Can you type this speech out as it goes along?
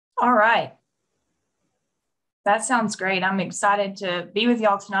All right. That sounds great. I'm excited to be with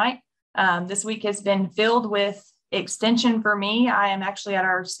y'all tonight. This week has been filled with extension for me. I am actually at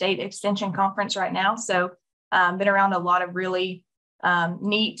our state extension conference right now. So been around a lot of really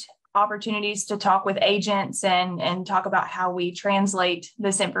neat opportunities to talk with agents and talk about how we translate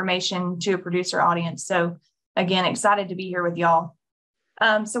this information to a producer audience. So again, excited to be here with y'all.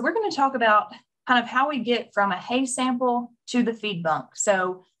 So we're going to talk about kind of how we get from a hay sample to the feed bunk.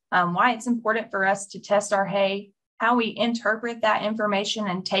 So why it's important for us to test our hay, how we interpret that information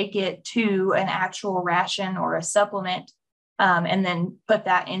and take it to an actual ration or a supplement, and then put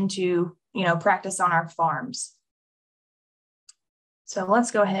that into, practice on our farms. So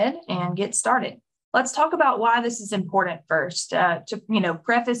let's go ahead and get started. Let's talk about why this is important first, to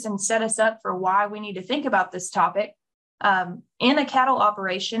preface and set us up for why we need to think about this topic. In a cattle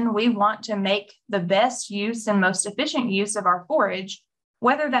operation, we want to make the best use and most efficient use of our forage,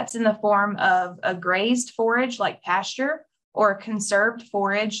 whether that's in the form of a grazed forage like pasture or a conserved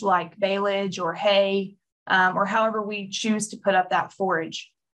forage like baleage or hay, or however we choose to put up that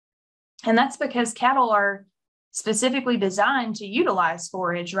forage. And that's because cattle are specifically designed to utilize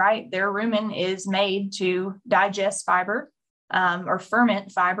forage, right? Their rumen is made to digest fiber or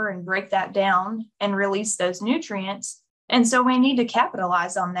ferment fiber and break that down and release those nutrients. And so we need to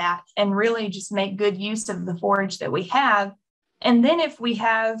capitalize on that and really just make good use of the forage that we have. And then if we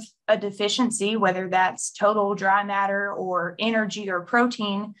have a deficiency, whether that's total dry matter or energy or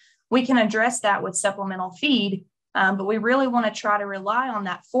protein, we can address that with supplemental feed. But we really want to try to rely on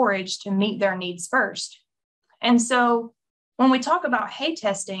that forage to meet their needs first. And so when we talk about hay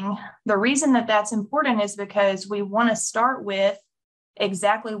testing, the reason that that's important is because we want to start with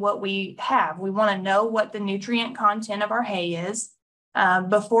exactly what we have. We want to know what the nutrient content of our hay is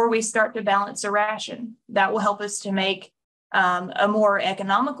before we start to balance a ration. That will help us to make a more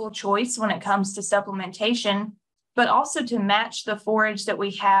economical choice when it comes to supplementation, but also to match the forage that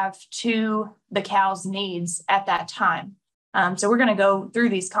we have to the cow's needs at that time. So we're going to go through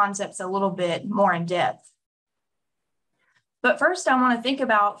these concepts a little bit more in depth. But first, I want to think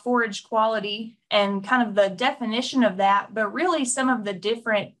about forage quality and kind of the definition of that, but really some of the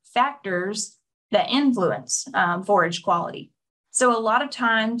different factors that influence forage quality. So a lot of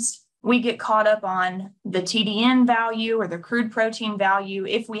times we get caught up on the TDN value or the crude protein value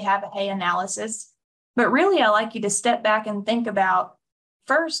if we have a hay analysis. But really, I like you to step back and think about,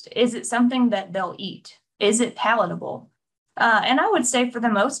 first, is it something that they'll eat? Is it palatable? And I would say for the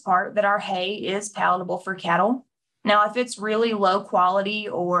most part that our hay is palatable for cattle. Now, if it's really low quality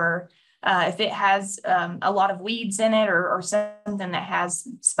or if it has a lot of weeds in it or something that has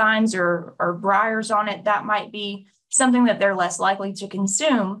spines or briars on it, that might be something that they're less likely to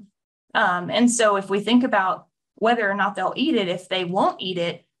consume. And so if we think about whether or not they'll eat it, if they won't eat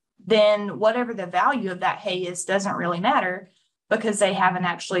it, then whatever the value of that hay is doesn't really matter because they haven't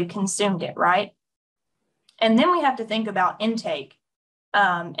actually consumed it, right? And then we have to think about intake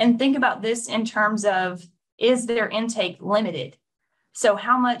and think about this in terms of, is their intake limited? So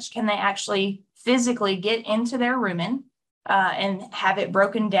how much can they actually physically get into their rumen and have it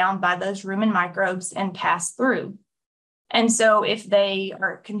broken down by those rumen microbes and pass through? And so if they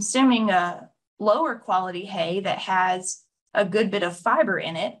are consuming a lower quality hay that has a good bit of fiber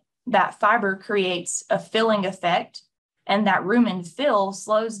in it, that fiber creates a filling effect, and that rumen fill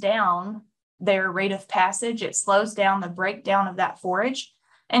slows down their rate of passage. It slows down the breakdown of that forage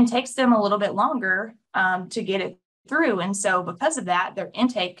and takes them a little bit longer to get it through. And so because of that, their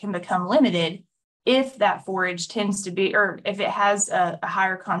intake can become limited if that forage tends to be, or if it has a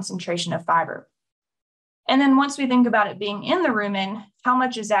higher concentration of fiber. And then once we think about it being in the rumen, how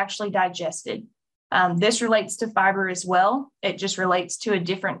much is actually digested? This relates to fiber as well. It just relates to a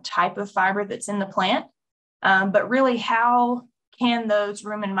different type of fiber that's in the plant. But really, how can those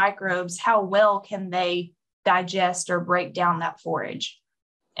rumen microbes, how well can they digest or break down that forage?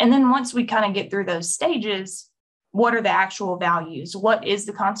 And then once we kind of get through those stages, what are the actual values? What is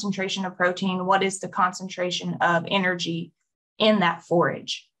the concentration of protein? What is the concentration of energy in that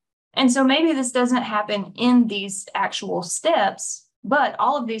forage? And so maybe this doesn't happen in these actual steps, but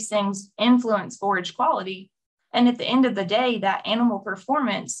all of these things influence forage quality. And at the end of the day, that animal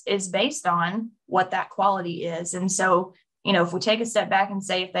performance is based on what that quality is. And so, if we take a step back and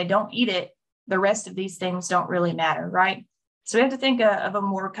say, if they don't eat it, the rest of these things don't really matter, right? So we have to think of a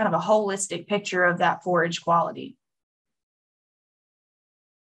more kind of a holistic picture of that forage quality.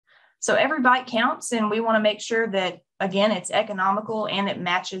 So every bite counts, and we want to make sure that, again, it's economical and it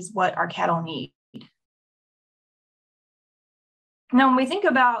matches what our cattle need. Now, when we think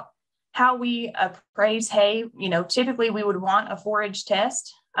about how we appraise hay, typically we would want a forage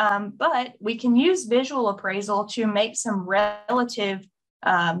test. But we can use visual appraisal to make some relative,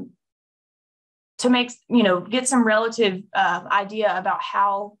 get some relative idea about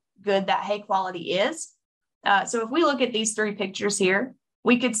how good that hay quality is. So if we look at these three pictures here,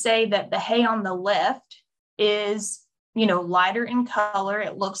 we could say that the hay on the left is, lighter in color.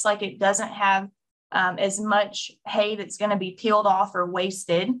 It looks like it doesn't have as much hay that's going to be peeled off or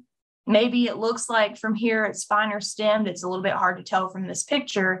wasted. Maybe it looks like from here it's finer stemmed. It's a little bit hard to tell from this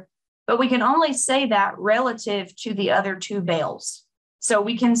picture, but we can only say that relative to the other two bales. So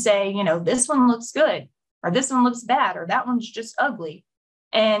we can say, this one looks good, or this one looks bad, or that one's just ugly.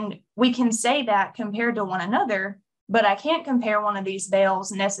 And we can say that compared to one another, but I can't compare one of these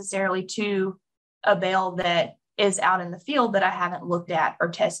bales necessarily to a bale that is out in the field that I haven't looked at or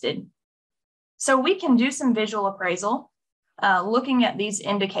tested. So we can do some visual appraisal looking at these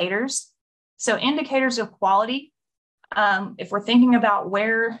indicators. So indicators of quality, if we're thinking about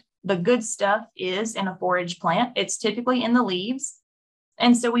where the good stuff is in a forage plant, it's typically in the leaves.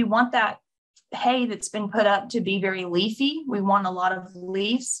 And so we want that hay that's been put up to be very leafy. We want a lot of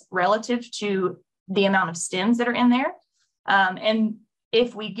leaves relative to the amount of stems that are in there. And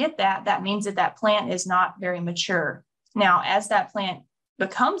if we get that, that means that that plant is not very mature. Now, as that plant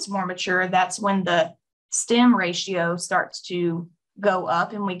becomes more mature, that's when the stem ratio starts to go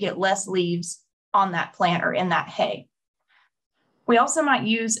up and we get less leaves on that plant or in that hay. We also might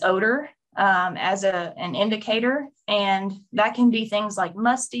use odor as an indicator, and that can be things like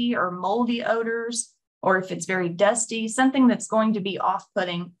musty or moldy odors, or if it's very dusty, something that's going to be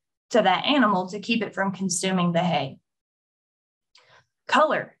off-putting to that animal to keep it from consuming the hay.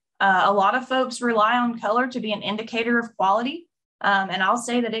 Color. A lot of folks rely on color to be an indicator of quality, and I'll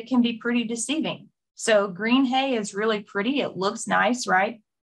say that it can be pretty deceiving. So green hay is really pretty. It looks nice, right?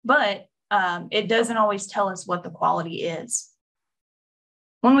 But it doesn't always tell us what the quality is.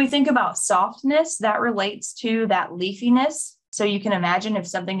 When we think about softness, that relates to that leafiness. So you can imagine if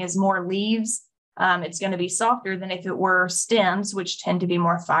something is more leaves, it's going to be softer than if it were stems, which tend to be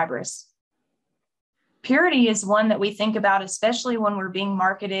more fibrous. Purity is one that we think about, especially when we're being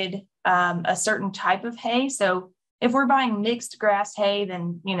marketed a certain type of hay. So if we're buying mixed grass hay,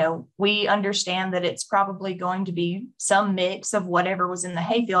 then, we understand that it's probably going to be some mix of whatever was in the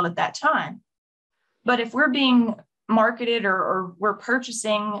hayfield at that time. But if we're being marketed or we're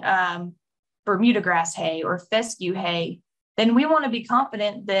purchasing Bermuda grass hay or fescue hay, then we want to be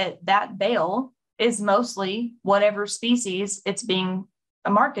confident that that bale is mostly whatever species it's being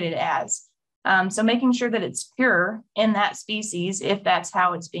marketed as. So making sure that it's pure in that species if that's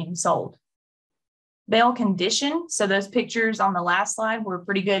how it's being sold. Bale condition. So those pictures on the last slide were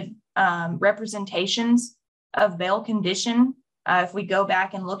pretty good representations of bale condition. If we go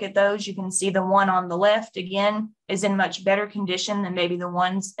back and look at those, you can see the one on the left, again, is in much better condition than maybe the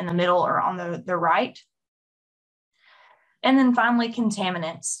ones in the middle or on the right. And then finally,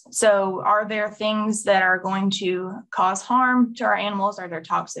 contaminants. So are there things that are going to cause harm to our animals? Are there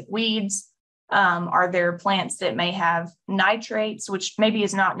toxic weeds? Are there plants that may have nitrates, which maybe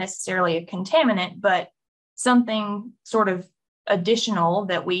is not necessarily a contaminant, but something sort of additional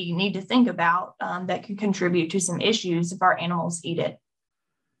that we need to think about that could contribute to some issues if our animals eat it.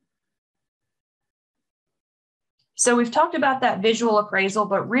 So we've talked about that visual appraisal,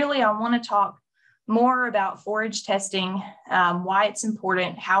 but really I want to talk more about forage testing, why it's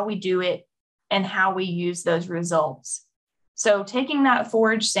important, how we do it, and how we use those results. So taking that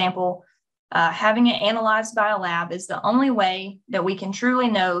forage sample, having it analyzed by a lab is the only way that we can truly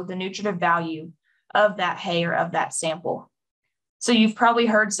know the nutritive value of that hay or of that sample. So you've probably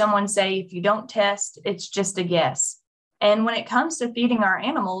heard someone say, if you don't test, it's just a guess. And when it comes to feeding our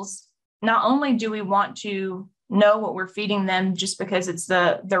animals, not only do we want to know what we're feeding them just because it's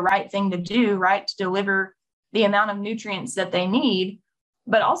the right thing to do, right, to deliver the amount of nutrients that they need,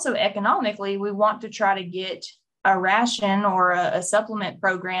 but also economically, we want to try to get a ration or a supplement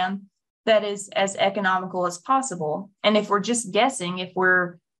program that is as economical as possible. And if we're just guessing, if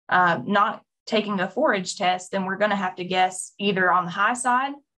we're not taking a forage test, then we're going to have to guess either on the high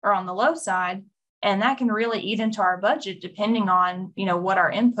side or on the low side. And that can really eat into our budget depending on, what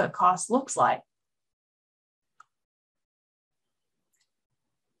our input cost looks like.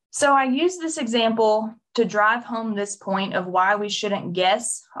 So I use this example to drive home this point of why we shouldn't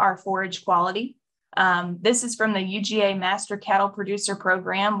guess our forage quality. This is from the UGA Master Cattle Producer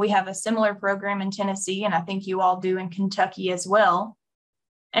Program. We have a similar program in Tennessee, and I think you all do in Kentucky as well.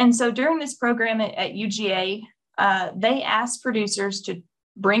 And so during this program at UGA, they asked producers to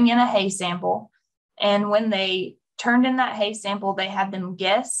bring in a hay sample. And when they turned in that hay sample, they had them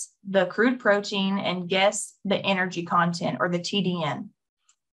guess the crude protein and guess the energy content or the TDN.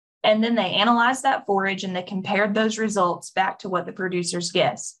 And then they analyzed that forage and they compared those results back to what the producers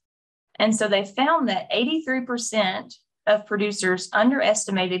guessed. And so they found that 83% of producers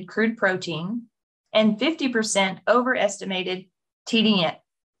underestimated crude protein and 50% overestimated TDN.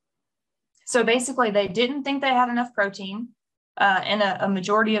 So basically, they didn't think they had enough protein, and a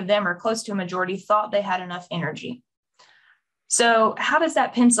majority of them, or close to a majority, thought they had enough energy. So how does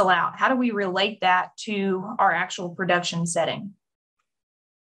that pencil out? How do we relate that to our actual production setting?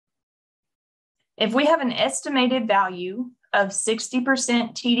 If we have an estimated value of 60%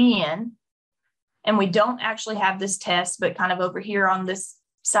 TDN, and we don't actually have this test, but kind of over here on this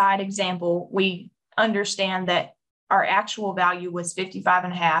side example, we understand that our actual value was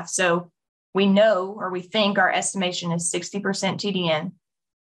 55.5. So we know, or we think our estimation is 60% TDN.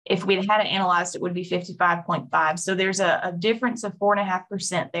 If we'd had it analyzed, it would be 55.5. So there's a difference of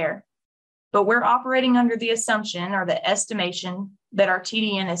 4.5% there. But we're operating under the assumption or the estimation that our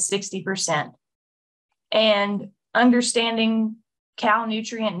TDN is 60%. And understanding cow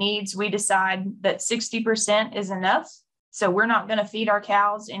nutrient needs, we decide that 60% is enough. So we're not going to feed our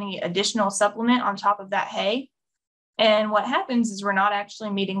cows any additional supplement on top of that hay. And what happens is we're not actually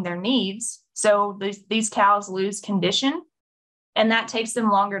meeting their needs. So these cows lose condition, and that takes them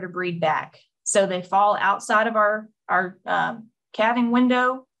longer to breed back. So they fall outside of our calving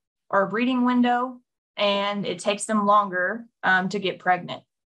window or breeding window, and it takes them longer to get pregnant.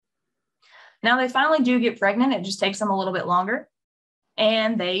 Now they finally do get pregnant. It just takes them a little bit longer,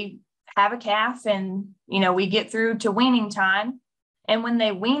 and they have a calf, and we get through to weaning time. And when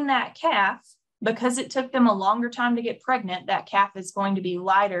they wean that calf, because it took them a longer time to get pregnant, that calf is going to be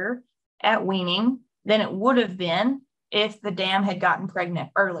lighter at weaning than it would have been if the dam had gotten pregnant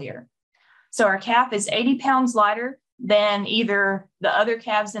earlier. So our calf is 80 pounds lighter than either the other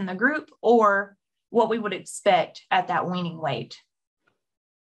calves in the group or what we would expect at that weaning weight.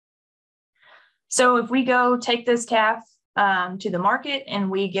 So if we go take this calf to the market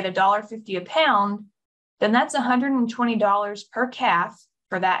and we get $1.50 a pound, then that's $120 per calf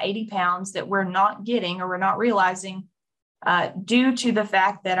for that 80 pounds that we're not getting or we're not realizing due to the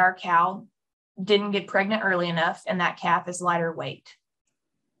fact that our cow didn't get pregnant early enough and that calf is lighter weight.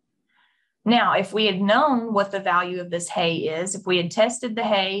 Now, if we had known what the value of this hay is, if we had tested the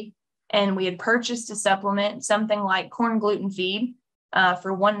hay and we had purchased a supplement, something like corn gluten feed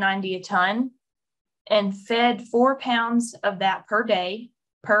for $1.90 a ton, and fed 4 pounds of that per day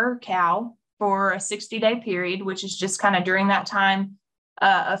per cow for a 60-day period, which is just kind of during that time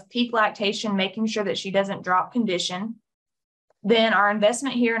of peak lactation, making sure that she doesn't drop condition, then our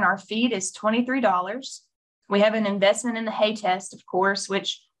investment here in our feed is $23. We have an investment in the hay test, of course,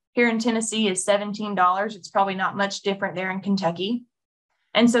 which here in Tennessee is $17. It's probably not much different there in Kentucky.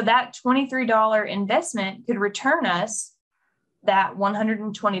 And so that $23 investment could return us that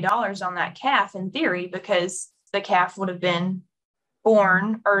 $120 on that calf in theory, because the calf would have been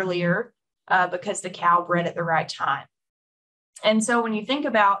born earlier because the cow bred at the right time. And so when you think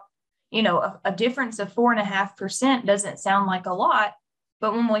about, a difference of 4.5% doesn't sound like a lot,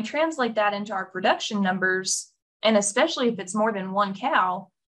 but when we translate that into our production numbers, and especially if it's more than one cow,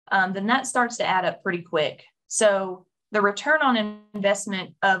 then that starts to add up pretty quick. So the return on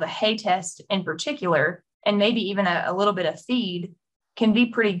investment of a hay test in particular, and maybe even a little bit of feed, can be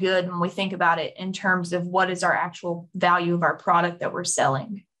pretty good when we think about it in terms of what is our actual value of our product that we're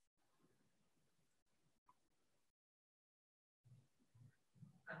selling.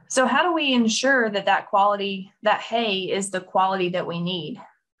 So how do we ensure that that hay is the quality that we need?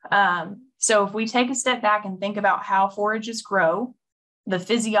 So if we take a step back and think about how forages grow, the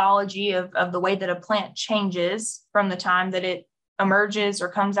physiology of the way that a plant changes from the time that it emerges or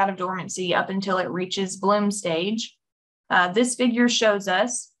comes out of dormancy up until it reaches bloom stage, this figure shows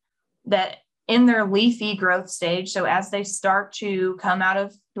us that in their leafy growth stage, so as they start to come out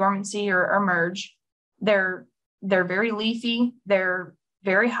of dormancy or emerge, they're very leafy, they're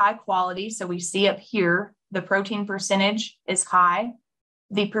very high quality. So we see up here, the protein percentage is high.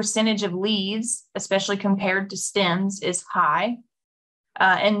 The percentage of leaves, especially compared to stems, is high.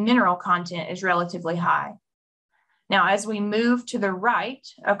 And mineral content is relatively high. Now, as we move to the right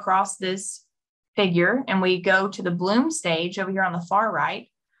across this figure and we go to the bloom stage over here on the far right,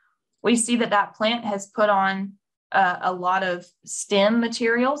 we see that plant has put on a lot of stem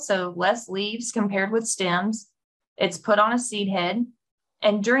material, so less leaves compared with stems. It's put on a seed head.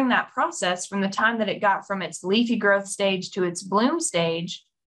 And during that process, from the time that it got from its leafy growth stage to its bloom stage,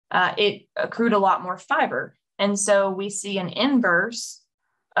 it accrued a lot more fiber. And so we see an inverse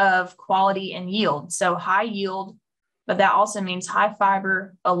of quality and yield. So high yield, but that also means high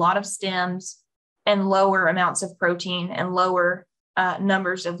fiber, a lot of stems, and lower amounts of protein and lower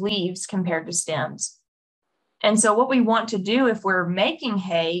numbers of leaves compared to stems. And so what we want to do if we're making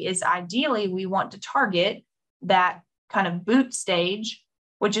hay is ideally we want to target that kind of boot stage,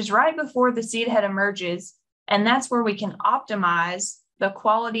 which is right before the seed head emerges. And that's where we can optimize the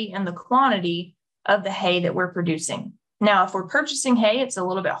quality and the quantity of the hay that we're producing. Now, if we're purchasing hay, it's a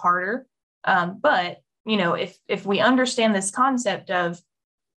little bit harder. But, if we understand this concept of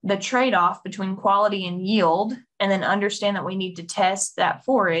the trade-off between quality and yield, and then understand that we need to test that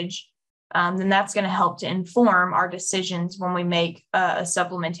forage, then that's going to help to inform our decisions when we make a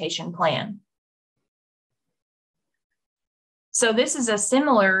supplementation plan. So this is a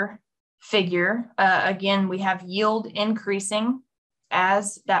similar figure. Again, we have yield increasing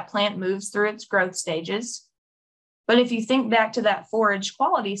as that plant moves through its growth stages. But if you think back to that forage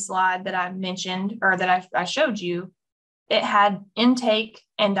quality slide that I mentioned, or that I showed you, it had intake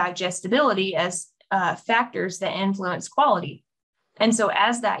and digestibility as factors that influence quality. And so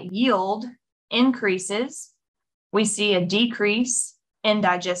as that yield increases, we see a decrease in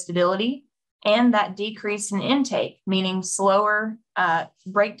digestibility and that decrease in intake, meaning slower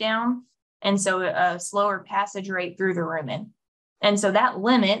breakdown, and so a slower passage rate through the rumen. And so that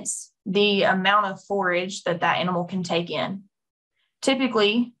limits the amount of forage that animal can take in.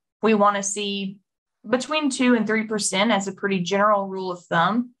 Typically, we want to see between 2 and 3% as a pretty general rule of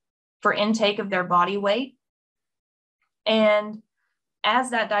thumb for intake of their body weight. And as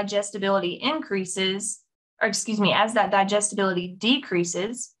that digestibility as that digestibility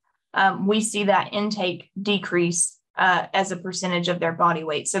decreases, we see that intake decrease as a percentage of their body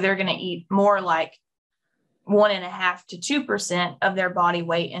weight. So they're going to eat more like 1.5 to 2% of their body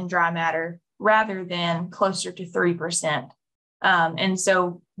weight in dry matter rather than closer to 3%. And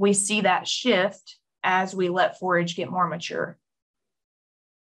so we see that shift as we let forage get more mature.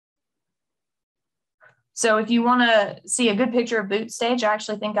 So if you want to see a good picture of boot stage, I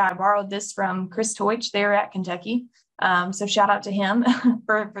actually think I borrowed this from Chris Teutsch there at Kentucky. So shout out to him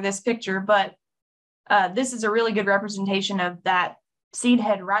for this picture. But this is a really good representation of that seed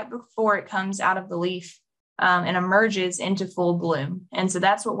head right before it comes out of the leaf and emerges into full bloom. And so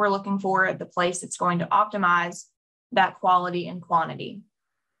that's what we're looking for at the place that's going to optimize that quality and quantity.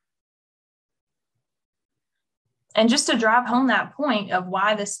 And just to drive home that point of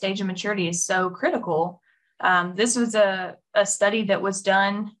why this stage of maturity is so critical, this was a study that was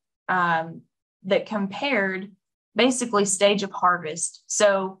done that compared basically stage of harvest.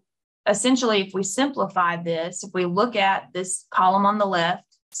 So essentially, if we simplify this, if we look at this column on the left,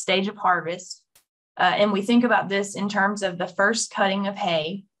 stage of harvest, and we think about this in terms of the first cutting of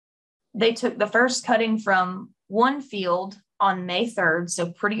hay, they took the first cutting from one field on May 3rd, so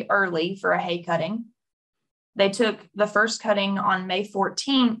pretty early for a hay cutting. They took the first cutting on May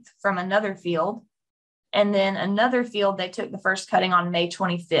 14th from another field, and then another field, they took the first cutting on May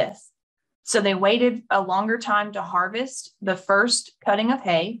 25th. So they waited a longer time to harvest the first cutting of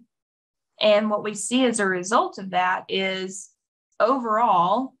hay. And what we see as a result of that is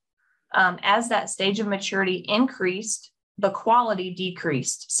overall, as that stage of maturity increased, the quality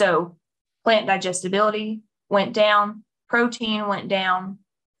decreased. So plant digestibility went down, protein went down.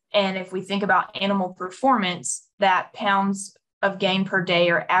 And if we think about animal performance, that pounds of gain per day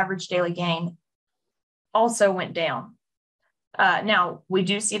or average daily gain also went down. Now, we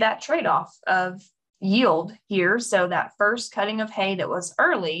do see that trade-off of yield here. So that first cutting of hay that was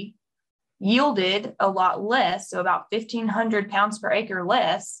early yielded a lot less, so about 1,500 pounds per acre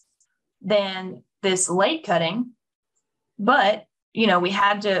less than this late cutting. But, we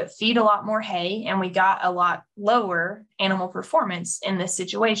had to feed a lot more hay and we got a lot lower animal performance in this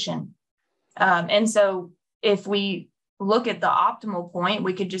situation. And so if we look at the optimal point,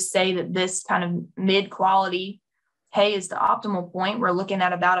 we could just say that this kind of mid-quality hay is the optimal point. We're looking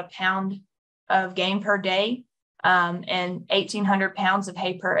at about a pound of gain per day and 1,800 pounds of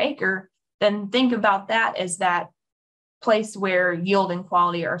hay per acre. Then think about that as that place where yield and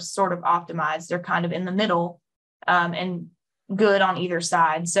quality are sort of optimized. They're kind of in the middle and good on either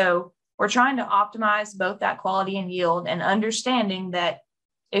side. So we're trying to optimize both that quality and yield, and understanding that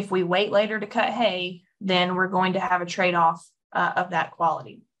if we wait later to cut hay, then we're going to have a trade-off of that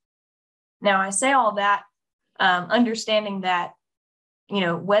quality. Now, I say all that, understanding that,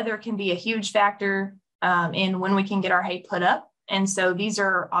 weather can be a huge factor in when we can get our hay put up. And so these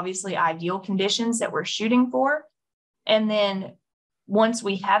are obviously ideal conditions that we're shooting for. And then once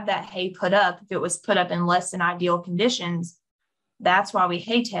we have that hay put up, if it was put up in less than ideal conditions, that's why we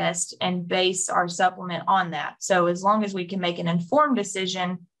hay test and base our supplement on that. So as long as we can make an informed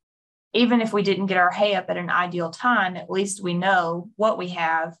decision, even if we didn't get our hay up at an ideal time, at least we know what we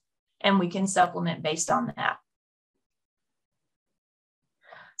have and we can supplement based on that.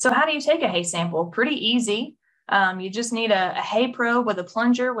 So how do you take a hay sample? Pretty easy. You just need a hay probe with a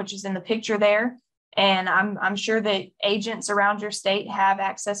plunger, which is in the picture there. And I'm sure that agents around your state have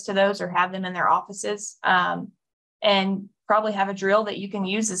access to those or have them in their offices, and probably have a drill that you can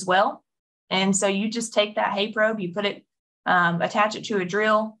use as well. And so you just take that hay probe, you put it, attach it to a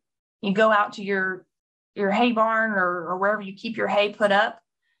drill. You go out to your hay barn or wherever you keep your hay put up.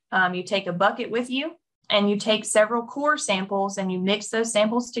 You take a bucket with you and you take several core samples and you mix those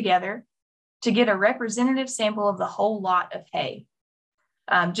samples together to get a representative sample of the whole lot of hay.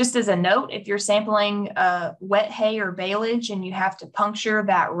 Just as a note, if you're sampling wet hay or baleage and you have to puncture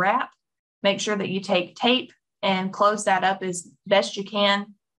that wrap, make sure that you take tape and close that up as best you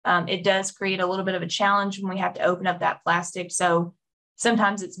can. It does create a little bit of a challenge when we have to open up that plastic. So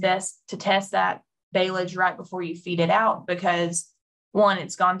sometimes it's best to test that baleage right before you feed it out because, one,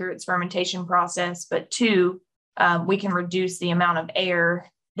 it's gone through its fermentation process, but two, we can reduce the amount of air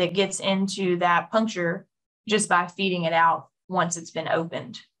that gets into that puncture just by feeding it out once it's been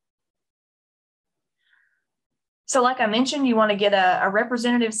opened. So like I mentioned, you want to get a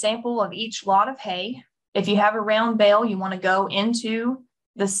representative sample of each lot of hay. If you have a round bale, you want to go into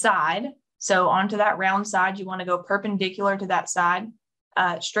the side. So onto that round side, you want to go perpendicular to that side,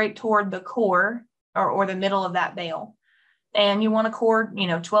 straight toward the core or the middle of that bale. And you want to core,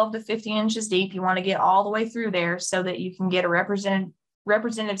 12 to 15 inches deep. You want to get all the way through there so that you can get a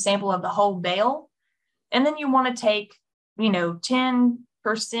representative sample of the whole bale. And then you want to take, 10%,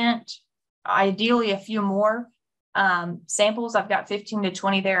 ideally a few more samples. I've got 15 to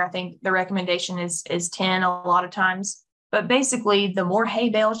 20 there. I think the recommendation is 10 a lot of times. But basically, the more hay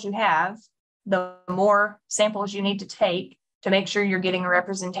bales you have, the more samples you need to take to make sure you're getting a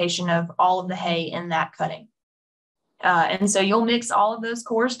representation of all of the hay in that cutting. And so you'll mix all of those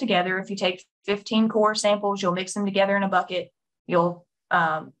cores together. If you take 15 core samples, you'll mix them together in a bucket. You'll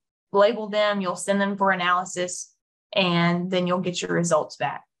label them, you'll send them for analysis, and then you'll get your results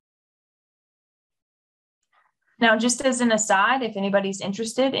back. Now, just as an aside, if anybody's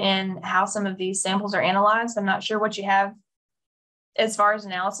interested in how some of these samples are analyzed, I'm not sure what you have as far as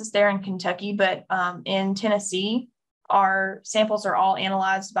analysis there in Kentucky, but in Tennessee, our samples are all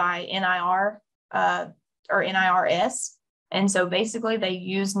analyzed by NIR or NIRS. And so basically they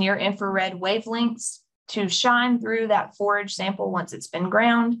use near infrared wavelengths to shine through that forage sample once it's been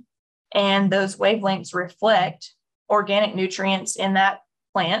ground. And those wavelengths reflect organic nutrients in that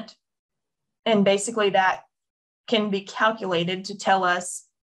plant. And basically that can be calculated to tell us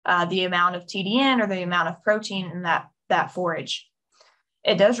the amount of TDN or the amount of protein in that forage.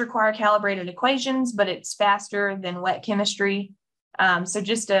 It does require calibrated equations, but it's faster than wet chemistry. So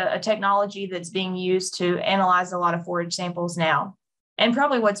just a technology that's being used to analyze a lot of forage samples now, and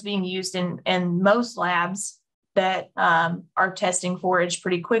probably what's being used in most labs that are testing forage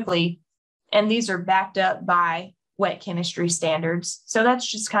pretty quickly. And these are backed up by wet chemistry standards. So that's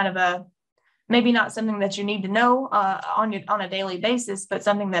just kind of maybe not something that you need to know on a daily basis, but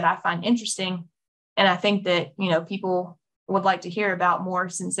something that I find interesting. And I think that, people would like to hear about more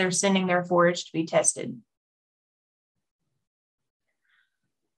since they're sending their forage to be tested.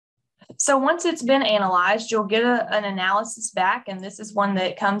 So once it's been analyzed, you'll get an analysis back. And this is one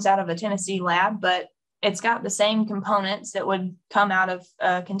that comes out of a Tennessee lab, but it's got the same components that would come out of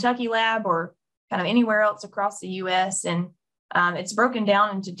a Kentucky lab or kind of anywhere else across the US. And it's broken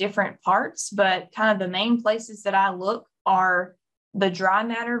down into different parts, but kind of the main places that I look are the dry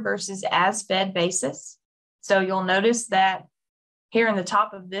matter versus as-fed basis. So you'll notice that here in the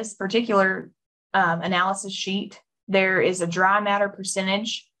top of this particular analysis sheet, there is a dry matter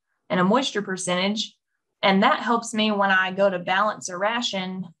percentage and a moisture percentage. And that helps me when I go to balance a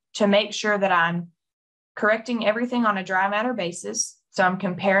ration to make sure that I'm correcting everything on a dry matter basis. So I'm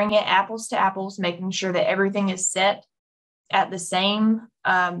comparing it apples to apples, making sure that everything is set at the same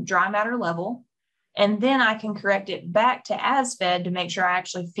dry matter level. And then I can correct it back to as fed to make sure I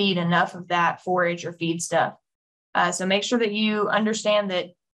actually feed enough of that forage or feed stuff. So make sure that you understand that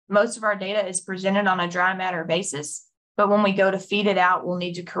most of our data is presented on a dry matter basis, but when we go to feed it out, we'll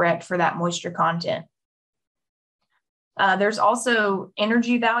need to correct for that moisture content. There's also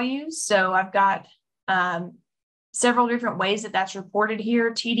energy values. So I've got several different ways that that's reported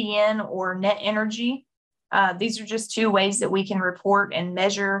here, TDN or net energy. These are just two ways that we can report and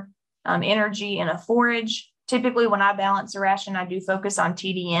measure energy in a forage. Typically, when I balance a ration, I do focus on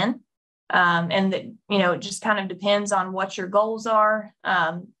TDN. And that, it just kind of depends on what your goals are.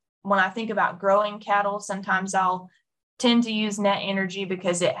 When I think about growing cattle, sometimes I'll tend to use net energy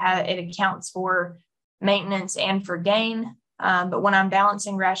because it accounts for maintenance and for gain. But when I'm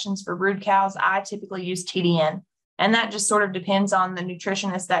balancing rations for brood cows, I typically use TDN. And that just sort of depends on the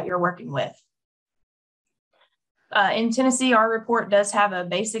nutritionist that you're working with. In Tennessee, our report does have a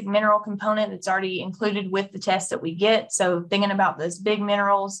basic mineral component that's already included with the test that we get. So thinking about those big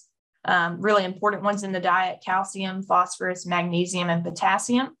minerals, really important ones in the diet: calcium, phosphorus, magnesium, and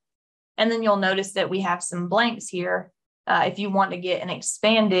potassium. And then you'll notice that we have some blanks here. If you want to get an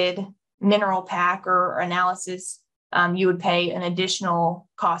expanded mineral pack or analysis, you would pay an additional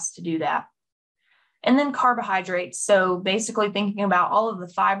cost to do that. And then carbohydrates. So basically thinking about all of the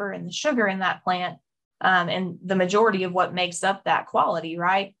fiber and the sugar in that plant, and the majority of what makes up that quality,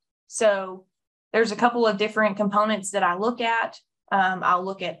 right? So there's a couple of different components that I look at. I'll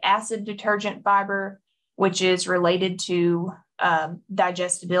look at acid detergent fiber, which is related to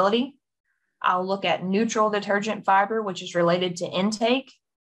digestibility. I'll look at neutral detergent fiber, which is related to intake.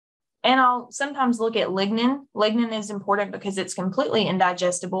 And I'll sometimes look at lignin. Lignin is important because it's completely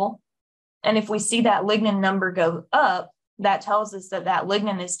indigestible. And if we see that lignin number go up, that tells us that that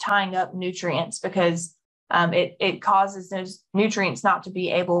lignin is tying up nutrients, because it causes those nutrients not to be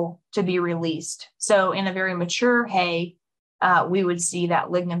able to be released. So in a very mature hay, we would see that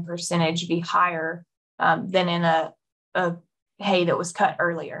lignin percentage be higher than in a hay that was cut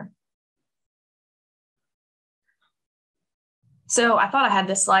earlier. So I thought I had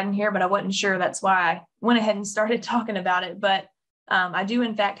this slide in here, but I wasn't sure. That's why I went ahead and started talking about it. But I do,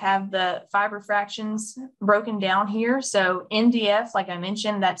 in fact, have the fiber fractions broken down here. So NDF, like I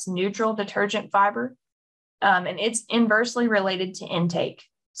mentioned, that's neutral detergent fiber, and it's inversely related to intake.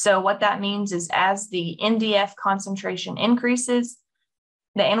 So what that means is as the NDF concentration increases,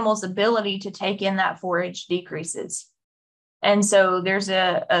 the animal's ability to take in that forage decreases. And so there's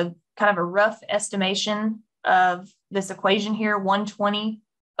a kind of a rough estimation of this equation here: 120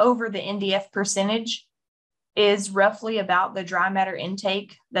 over the NDF percentage is roughly about the dry matter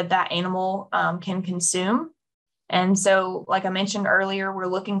intake that animal can consume. And so, like I mentioned earlier, we're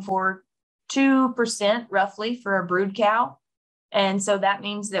looking for 2% roughly for a brood cow. And so that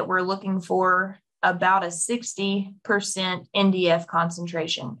means that we're looking for about a 60% NDF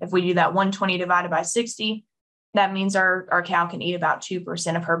concentration. If we do that 120 divided by 60, that means our cow can eat about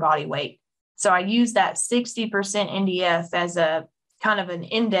 2% of her body weight. So I use that 60% NDF as a kind of an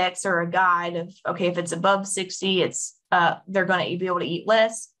index or a guide of, okay, if it's above 60, they're going to be able to eat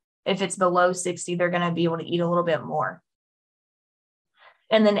less. If it's below 60, they're going to be able to eat a little bit more.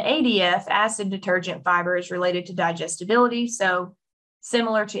 And then ADF, acid detergent fiber, is related to digestibility. So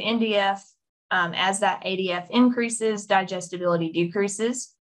similar to NDF, as that ADF increases, digestibility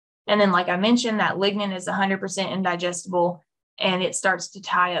decreases. And then, like I mentioned, that lignin is 100% indigestible, and it starts to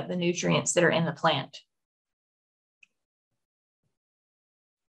tie up the nutrients that are in the plant.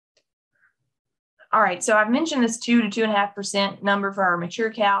 All right, so I've mentioned this 2 to 2.5% number for our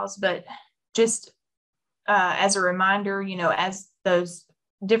mature cows, but just as a reminder, as those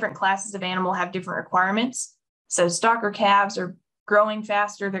different classes of animal have different requirements. So stocker calves are growing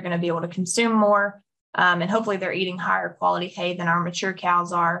faster, they're going to be able to consume more, and hopefully they're eating higher quality hay than our mature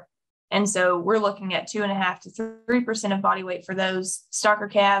cows are. And so we're looking at 2.5 to 3% of body weight for those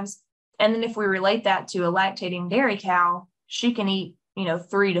stocker calves. And then if we relate that to a lactating dairy cow, she can eat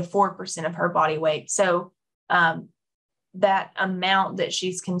 3 to 4% of her body weight. So that amount that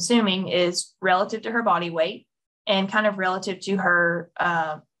she's consuming is relative to her body weight and kind of relative to her,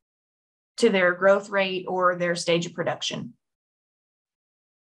 to their growth rate or their stage of production.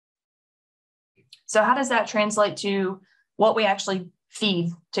 So how does that translate to what we actually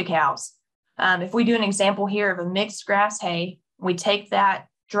feed to cows? If we do an example here of a mixed grass hay, we take that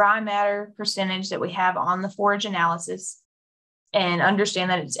dry matter percentage that we have on the forage analysis and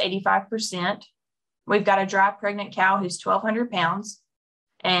understand that it's 85%. We've got a dry pregnant cow who's 1,200 pounds,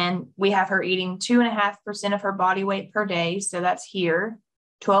 and we have her eating 2.5% of her body weight per day. So that's here.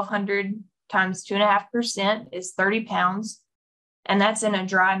 1,200 times 2.5% is 30 pounds. And that's in a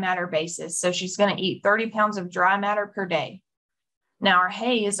dry matter basis. So she's going to eat 30 pounds of dry matter per day. Now our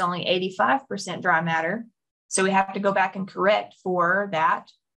hay is only 85% dry matter. So we have to go back and correct for that.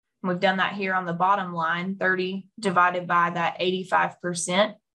 And we've done that here on the bottom line. 30 divided by that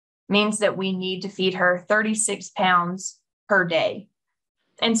 85% means that we need to feed her 36 pounds per day.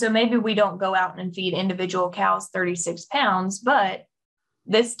 And so maybe we don't go out and feed individual cows 36 pounds, but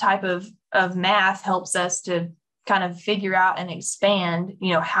this type of math helps us to kind of figure out and expand,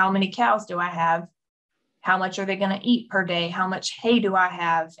 how many cows do I have? How much are they going to eat per day? How much hay do I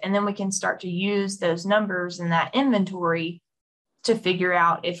have? And then we can start to use those numbers in that inventory to figure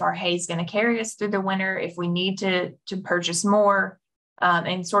out if our hay is going to carry us through the winter, if we need to purchase more,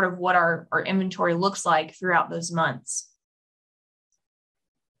 and sort of what our inventory looks like throughout those months.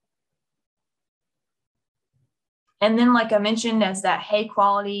 And then, like I mentioned, as that hay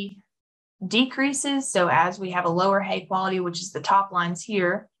quality decreases, so as we have a lower hay quality, which is the top lines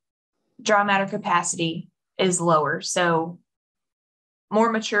here, dry matter capacity is lower. So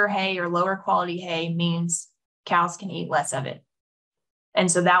more mature hay or lower quality hay means cows can eat less of it.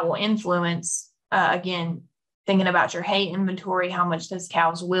 And so that will influence, again, thinking about your hay inventory, how much those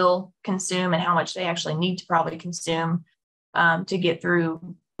cows will consume and how much they actually need to probably consume to get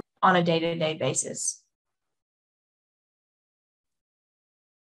through on a day-to-day basis.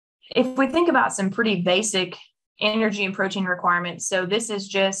 If we think about some pretty basic energy and protein requirements, so this is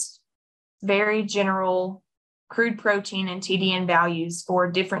just very general crude protein and TDN values for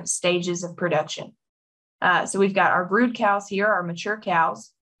different stages of production. So we've got our brood cows here, our mature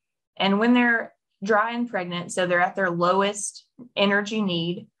cows, and when they're dry and pregnant, so they're at their lowest energy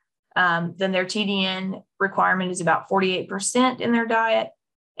need, then their TDN requirement is about 48% in their diet,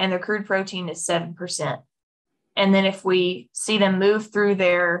 and their crude protein is 7%. And then if we see them move through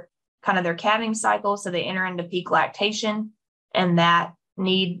their calving cycle, so they enter into peak lactation, and that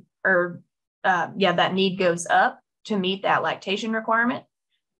need goes up to meet that lactation requirement.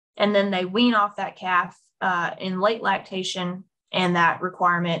 And then they wean off that calf in late lactation, and that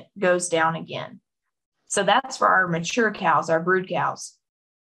requirement goes down again. So that's for our mature cows, our brood cows.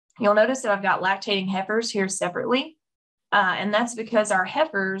 You'll notice that I've got lactating heifers here separately. And that's because our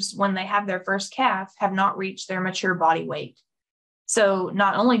heifers, when they have their first calf, have not reached their mature body weight. So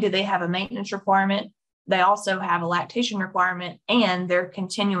not only do they have a maintenance requirement, they also have a lactation requirement, and they're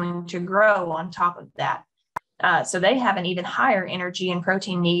continuing to grow on top of that. So they have an even higher energy and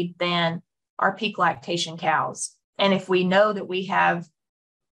protein need than our peak lactation cows. And if we know that we have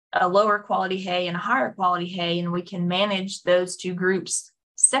a lower quality hay and a higher quality hay, and we can manage those two groups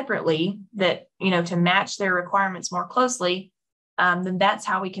separately, that, to match their requirements more closely, then that's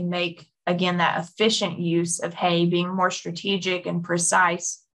how we can make, again, that efficient use of hay, being more strategic and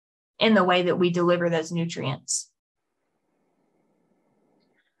precise in the way that we deliver those nutrients.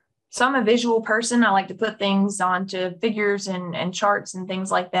 So I'm a visual person. I like to put things onto figures and charts and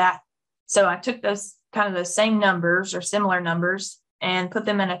things like that. So I took those those same numbers or similar numbers and put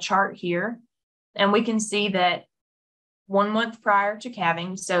them in a chart here. And we can see that 1 month prior to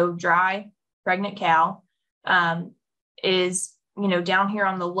calving, so dry pregnant cow, is, down here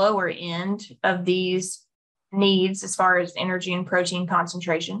on the lower end of these needs as far as energy and protein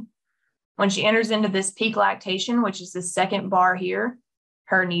concentration. When she enters into this peak lactation, which is the second bar here,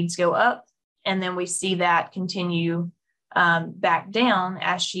 her needs go up, and then we see that continue back down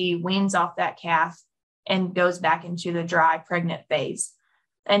as she weans off that calf and goes back into the dry pregnant phase.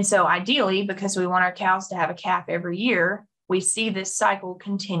 And so ideally, because we want our cows to have a calf every year, we see this cycle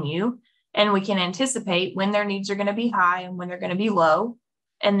continue, and we can anticipate when their needs are going to be high and when they're going to be low.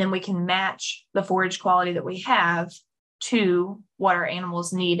 And then we can match the forage quality that we have to what our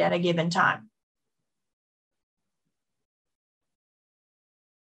animals need at a given time.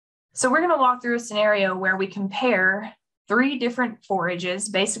 So we're going to walk through a scenario where we compare 3 different forages,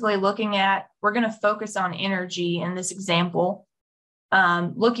 basically we're going to focus on energy in this example,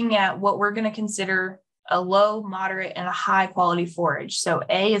 looking at what we're going to consider a low, moderate, and a high quality forage. So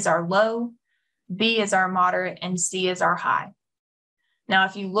A is our low, B is our moderate, and C is our high. Now,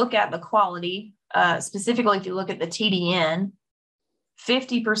 if you look at the quality, specifically if you look at the TDN,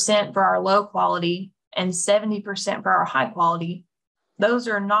 50% for our low quality and 70% for our high quality, those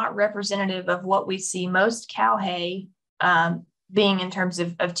are not representative of what we see most cow hay being in terms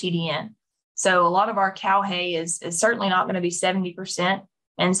of TDN. So a lot of our cow hay is certainly not going to be 70%,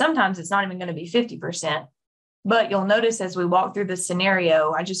 and sometimes it's not even going to be 50%. But you'll notice as we walk through this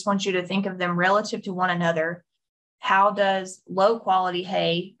scenario, I just want you to think of them relative to one another. How does low quality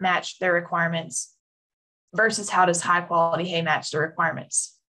hay match their requirements versus how does high quality hay match the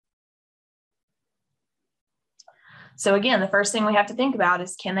requirements? So again, the first thing we have to think about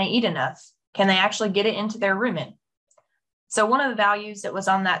is, can they eat enough? Can they actually get it into their rumen? So one of the values that was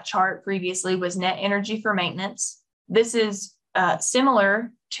on that chart previously was net energy for maintenance. This is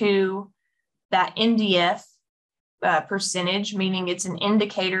similar to that NDF percentage, meaning it's an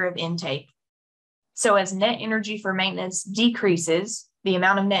indicator of intake. So as net energy for maintenance decreases, the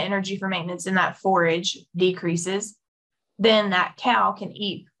amount of net energy for maintenance in that forage decreases, then that cow can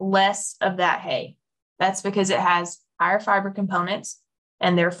eat less of that hay. That's because it has higher fiber components,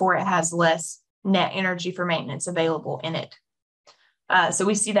 and therefore it has less net energy for maintenance available in it. So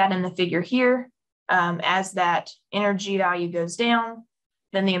we see that in the figure here. As that energy value goes down,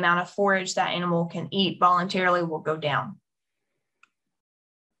 then the amount of forage that animal can eat voluntarily will go down.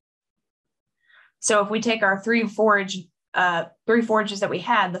 So if we take our three forages that we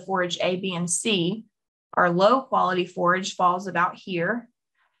had, the forage A, B, and C, Our low quality forage falls about here.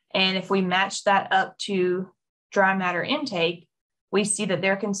 And if we match that up to dry matter intake, we see that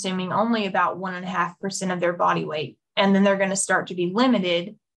they're consuming only about 1.5% of their body weight. And then they're going to start to be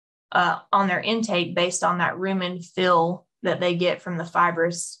limited on their intake based on that rumen fill that they get from the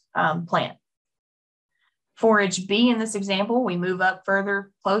fibrous plant. Forage B in this example, we move up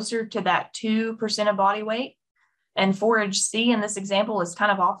further closer to that 2% of body weight. And forage C in this example is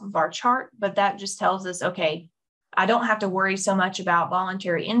kind of off of our chart, but that just tells us, okay, I don't have to worry so much about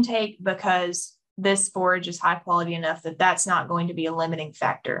voluntary intake because this forage is high quality enough that that's not going to be a limiting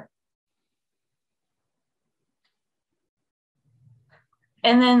factor.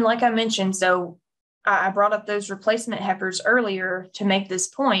 And then, like I mentioned, so I brought up those replacement heifers earlier to make this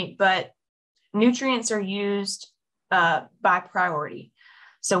point, but nutrients are used by priority.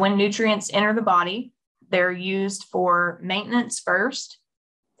 So when nutrients enter the body, they're used for maintenance first,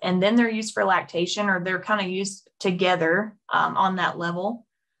 and then they're used for lactation, or they're kind of used together on that level.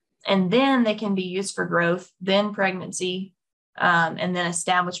 And then they can be used for growth, then pregnancy, and then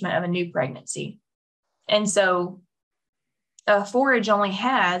establishment of a new pregnancy. And so forage only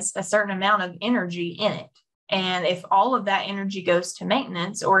has a certain amount of energy in it. And if all of that energy goes to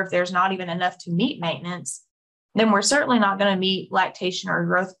maintenance, or if there's not even enough to meet maintenance, then we're certainly not going to meet lactation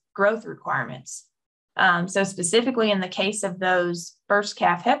or growth requirements. So specifically in the case of those first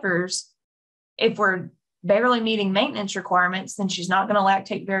calf heifers, if we're barely meeting maintenance requirements, then she's not going to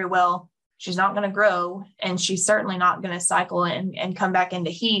lactate very well. She's not going to grow, and she's certainly not going to cycle and come back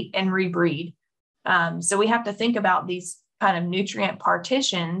into heat and rebreed. So we have to think about these kind of nutrient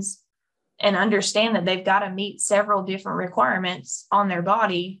partitions and understand that they've got to meet several different requirements on their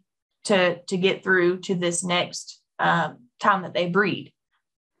body to get through to this next time that they breed.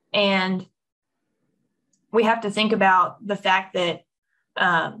 And we have to think about the fact that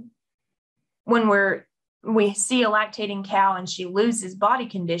when we see a lactating cow and she loses body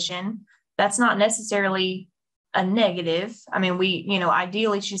condition, that's not necessarily a negative. I mean,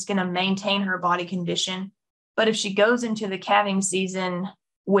 ideally she's going to maintain her body condition, but if she goes into the calving season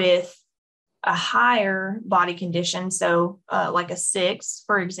with a higher body condition, so like a 6,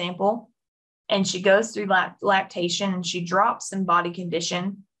 for example, and she goes through lactation and she drops some body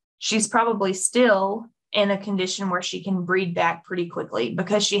condition, she's probably still in a condition where she can breed back pretty quickly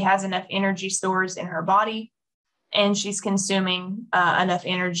because she has enough energy stores in her body and she's consuming enough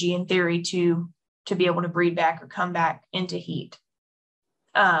energy in theory to be able to breed back or come back into heat.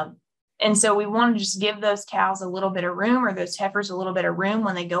 And so we want to just give those cows a little bit of room, or those heifers a little bit of room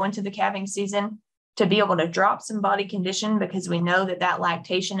when they go into the calving season to be able to drop some body condition, because we know that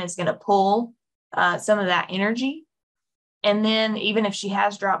lactation is going to pull some of that energy. And then even if she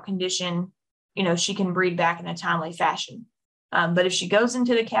has drop condition, she can breed back in a timely fashion. But if she goes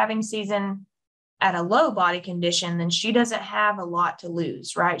into the calving season at a low body condition, then she doesn't have a lot to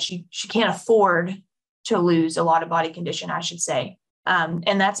lose, right? She can't afford to lose a lot of body condition, I should say.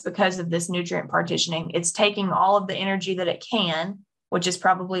 And that's because of this nutrient partitioning. It's taking all of the energy that it can, which is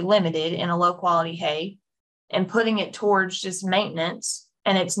probably limited in a low quality hay, and putting it towards just maintenance,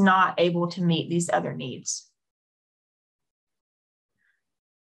 and it's not able to meet these other needs.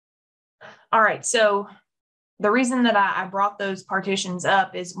 All right, so the reason that I brought those partitions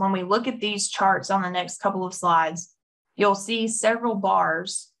up is when we look at these charts on the next couple of slides, you'll see several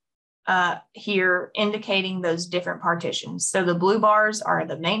bars here indicating those different partitions. So the blue bars are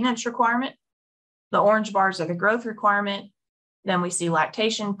the maintenance requirement, the orange bars are the growth requirement, then we see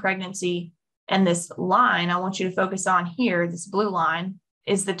lactation, pregnancy, and this line I want you to focus on here, this blue line,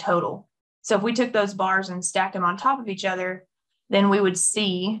 is the total. So if we took those bars and stacked them on top of each other, then we would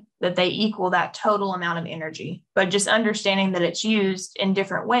see that they equal that total amount of energy. But just understanding that it's used in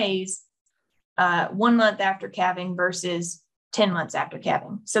different ways, 1 month after calving versus 10 months after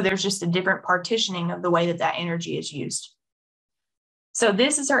calving. So there's just a different partitioning of the way that energy is used. So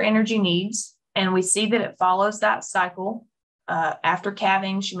this is her energy needs, and we see that it follows that cycle. After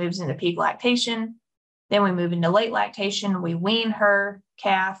calving, she moves into peak lactation. Then we move into late lactation. We wean her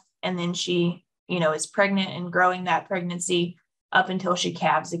calf, and then she, is pregnant and growing that pregnancy up until she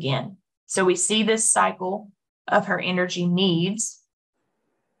calves again. So we see this cycle of her energy needs.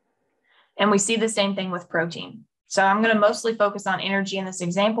 And we see the same thing with protein. So I'm going to mostly focus on energy in this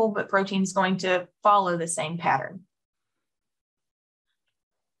example, but protein is going to follow the same pattern.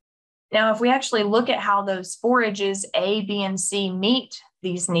 Now, if we actually look at how those forages A, B, and C meet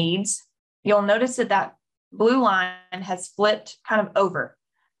these needs, you'll notice that blue line has flipped kind of over.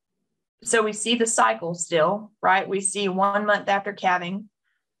 So we see the cycle still, right? We see 1 month after calving.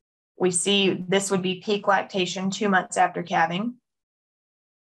 We see this would be peak lactation 2 months after calving.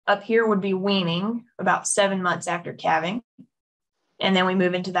 Up here would be weaning, about 7 months after calving. And then we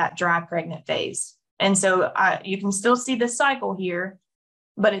move into that dry pregnant phase. And so you can still see the cycle here,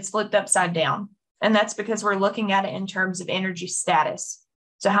 but it's flipped upside down. And that's because we're looking at it in terms of energy status.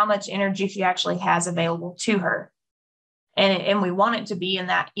 So how much energy she actually has available to her. And we want it to be in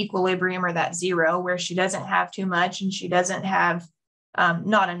that equilibrium or that zero where she doesn't have too much and she doesn't have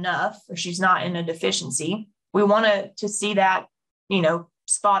not enough, or she's not in a deficiency. We want to see that,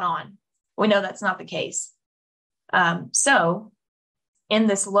 spot on. We know that's not the case. So in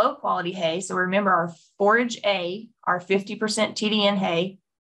this low quality hay, so remember our forage A, our 50% TDN hay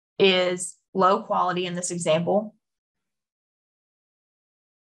is low quality in this example.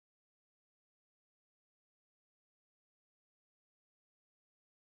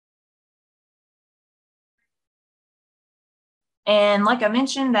 And like I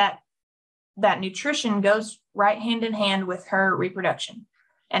mentioned, that nutrition goes right hand in hand with her reproduction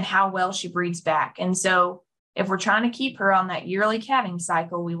and how well she breeds back. And so if we're trying to keep her on that yearly calving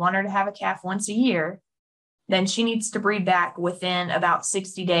cycle, we want her to have a calf once a year, then she needs to breed back within about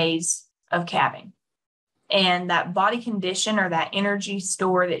 60 days of calving. And that body condition or that energy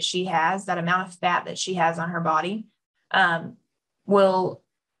store that she has, that amount of fat that she has on her body, will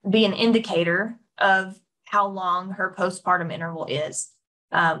be an indicator of how long her postpartum interval is.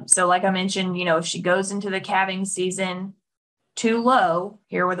 So like I mentioned, if she goes into the calving season too low,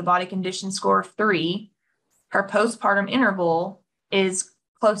 here with a body condition score of 3, her postpartum interval is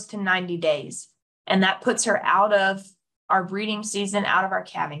close to 90 days. And that puts her out of our breeding season, out of our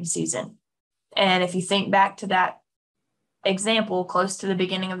calving season. And if you think back to that example close to the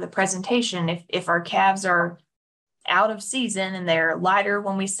beginning of the presentation, if our calves are out of season and they're lighter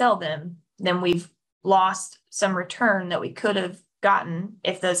when we sell them, then we've lost some return that we could have gotten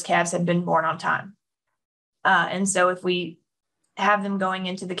if those calves had been born on time. And so if we have them going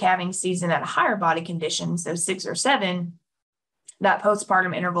into the calving season at a higher body condition, so 6 or 7, that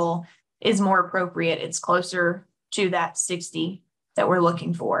postpartum interval is more appropriate. It's closer to that 60 that we're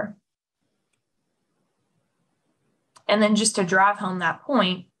looking for. And then just to drive home that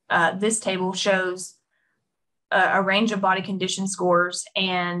point, this table shows a range of body condition scores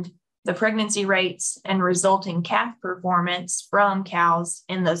and the pregnancy rates and resulting calf performance from cows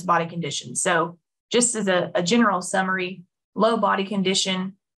in those body conditions. So just as a general summary, low body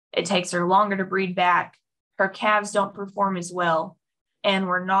condition, it takes her longer to breed back, her calves don't perform as well, and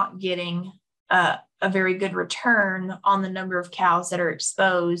we're not getting a very good return on the number of cows that are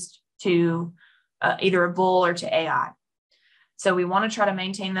exposed to either a bull or to AI. So we want to try to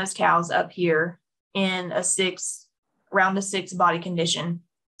maintain those cows up here in around a 6 body condition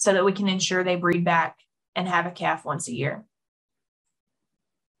so that we can ensure they breed back and have a calf once a year.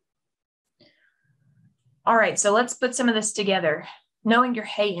 All right, so let's put some of this together. Knowing your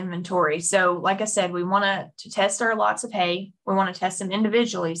hay inventory. So like I said, we want to test our lots of hay. We want to test them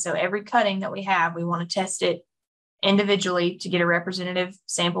individually. So every cutting that we have, we want to test it individually to get a representative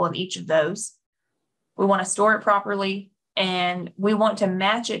sample of each of those. We want to store it properly, and we want to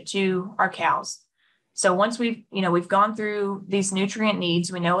match it to our cows. So once we've gone through these nutrient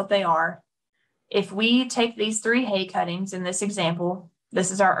needs, we know what they are. If we take these 3 hay cuttings in this example,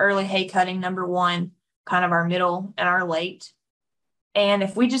 this is our early hay cutting, number 1, kind of our middle and our late. And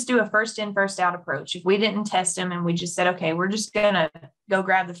if we just do a first in, first out approach, if we didn't test them and we just said, okay, we're just going to go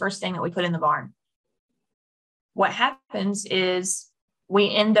grab the first thing that we put in the barn, what happens is we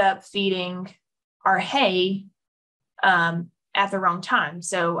end up feeding our hay at the wrong time.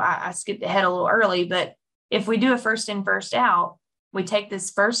 So I skipped ahead a little early, but if we do a first in, first out, we take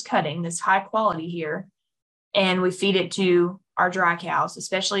this first cutting, this high quality here, and we feed it to our dry cows,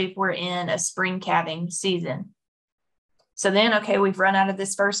 especially if we're in a spring calving season. So then, okay, we've run out of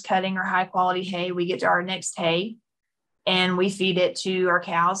this first cutting or high quality hay. We get to our next hay and we feed it to our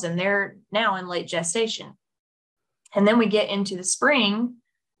cows, and they're now in late gestation. And then we get into the spring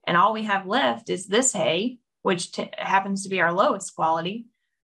and all we have left is this hay, which happens to be our lowest quality.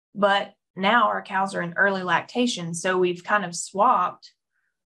 But now our cows are in early lactation. So we've kind of swapped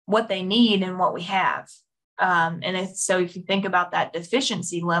what they need and what we have. So if you think about that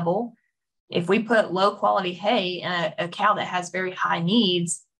deficiency level, if we put low quality hay in a cow that has very high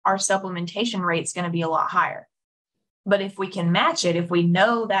needs, our supplementation rate is going to be a lot higher. But if we can match it, if we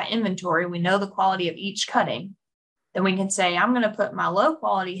know that inventory, we know the quality of each cutting, then we can say, I'm going to put my low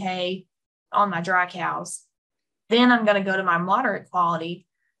quality hay on my dry cows. Then I'm going to go to my moderate quality.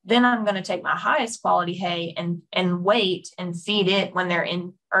 Then I'm going to take my highest quality hay and wait and feed it when they're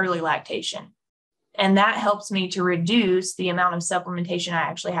in early lactation. And that helps me to reduce the amount of supplementation I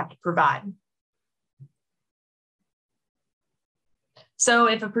actually have to provide. So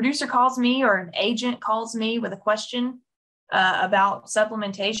if a producer calls me or an agent calls me with a question about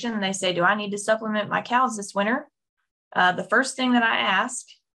supplementation, and they say, do I need to supplement my cows this winter? The first thing that I ask,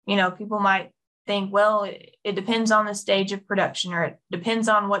 people might think, well, it depends on the stage of production, or it depends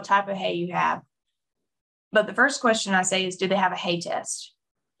on what type of hay you have. But the first question I say is, do they have a hay test?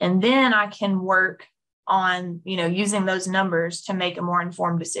 And then I can work on, using those numbers to make a more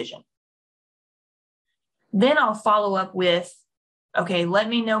informed decision. Then I'll follow up with, okay, let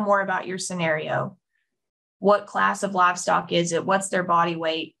me know more about your scenario. What class of livestock is it? What's their body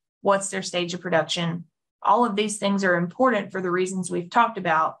weight? What's their stage of production? All of these things are important for the reasons we've talked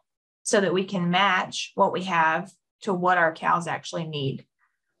about, so that we can match what we have to what our cows actually need.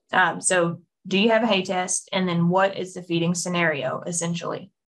 So do you have a hay test? And then what is the feeding scenario,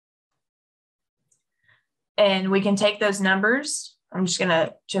 essentially? And we can take those numbers. I'm just going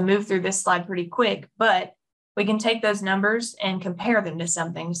to move through this slide pretty quick, but we can take those numbers and compare them to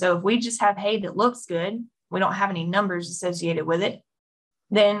something. So if we just have hay that looks good, we don't have any numbers associated with it,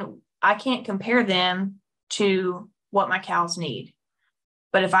 then I can't compare them to what my cows need.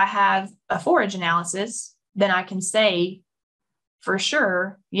 But if I have a forage analysis, then I can say for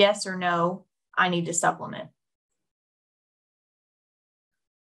sure, yes or no, I need to supplement.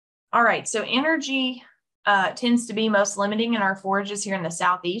 All right, so energy tends to be most limiting in our forages here in the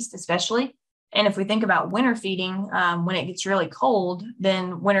Southeast, especially. And if we think about winter feeding, when it gets really cold,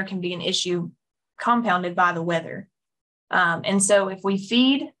 then winter can be an issue compounded by the weather. And so if we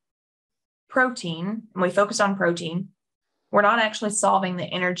feed protein and we focus on protein, we're not actually solving the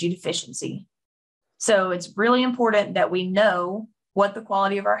energy deficiency. So it's really important that we know what the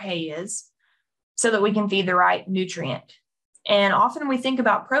quality of our hay is so that we can feed the right nutrient. And often we think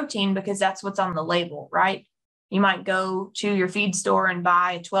about protein because that's what's on the label, right? You might go to your feed store and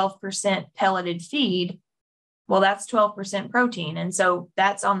buy a 12% pelleted feed. Well, that's 12% protein. And so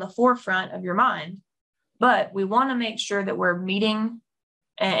that's on the forefront of your mind. But we want to make sure that we're meeting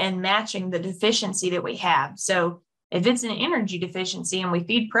and matching the deficiency that we have. So if it's an energy deficiency and we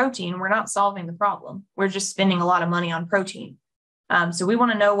feed protein, we're not solving the problem. We're just spending a lot of money on protein. So we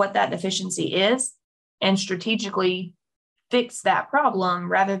want to know what that deficiency is and strategically fix that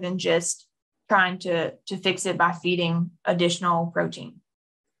problem rather than just trying to fix it by feeding additional protein.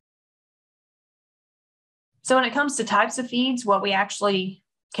 So when it comes to types of feeds, what we actually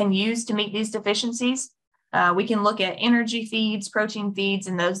can use to meet these deficiencies, we can look at energy feeds, protein feeds,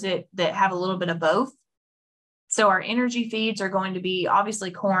 and those that have a little bit of both. So our energy feeds are going to be,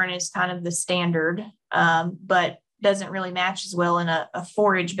 obviously corn is kind of the standard, but doesn't really match as well in a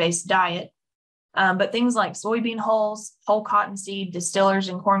forage-based diet. But things like soybean hulls, whole cottonseed, distillers,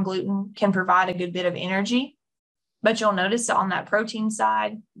 and corn gluten can provide a good bit of energy. But you'll notice on that protein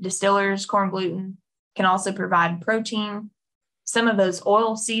side, distillers, corn gluten can also provide protein. Some of those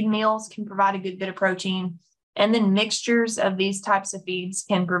oil seed meals can provide a good bit of protein. And then mixtures of these types of feeds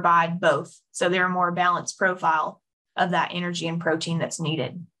can provide both. So they're a more balanced profile of that energy and protein that's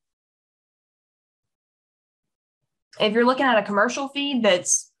needed. If you're looking at a commercial feed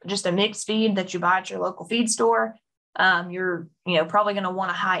that's just a mixed feed that you buy at your local feed store, you're probably going to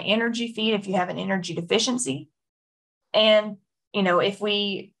want a high energy feed if you have an energy deficiency. And if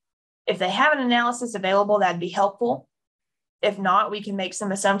they have an analysis available, that'd be helpful. If not, we can make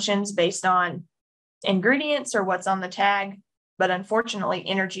some assumptions based on ingredients or what's on the tag, but unfortunately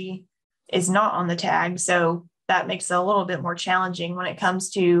energy is not on the tag, so that makes it a little bit more challenging when it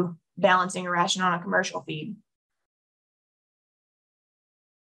comes to balancing a ration on a commercial feed.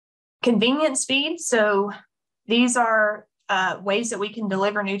 Convenience feeds, so these are ways that we can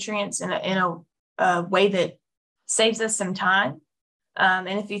deliver nutrients in a way that saves us some time. And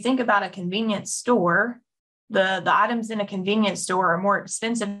if you think about a convenience store, the items in a convenience store are more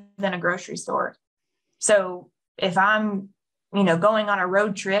expensive than a grocery store. So if I'm, going on a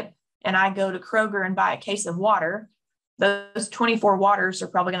road trip and I go to Kroger and buy a case of water, those 24 waters are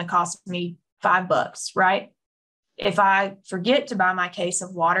probably going to cost me $5, right? If I forget to buy my case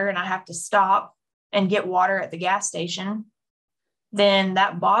of water and I have to stop and get water at the gas station, then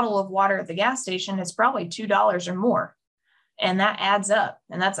that bottle of water at the gas station is probably $2 or more. And that adds up.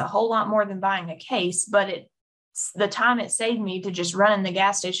 And that's a whole lot more than buying a case, but the time it saved me to just run in the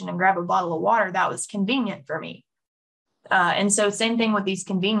gas station and grab a bottle of water, that was convenient for me. And so same thing with these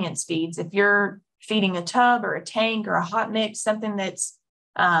convenience feeds. If you're feeding a tub or a tank or a hot mix, something that's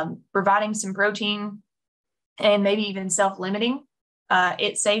providing some protein and maybe even self-limiting,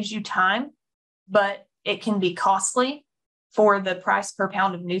 it saves you time, but it can be costly for the price per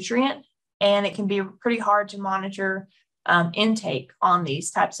pound of nutrient. And it can be pretty hard to monitor intake on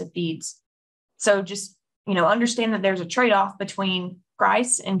these types of feeds. So just understand that there's a trade-off between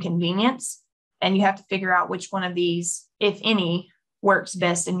price and convenience, and you have to figure out which one of these, if any, works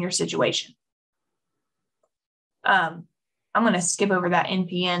best in your situation. I'm going to skip over that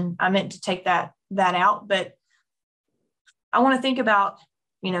NPN. I meant to take that out, but I want to think about,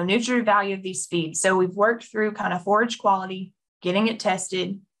 nutrient value of these feeds. So we've worked through kind of forage quality, getting it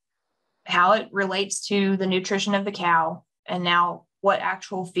tested, how it relates to the nutrition of the cow, and now what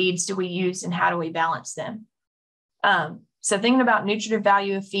actual feeds do we use and how do we balance them? So thinking about nutritive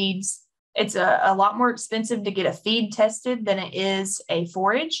value of feeds, it's a lot more expensive to get a feed tested than it is a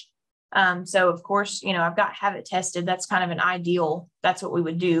forage. So of course, I've got to have it tested. That's kind of an ideal. That's what we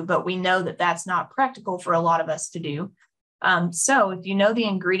would do, but we know that that's not practical for a lot of us to do. So if you know the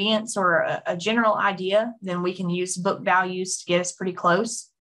ingredients or a general idea, then we can use book values to get us pretty close.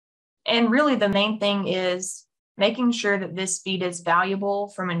 And really the main thing is making sure that this feed is valuable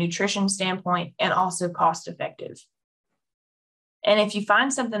from a nutrition standpoint and also cost effective. And if you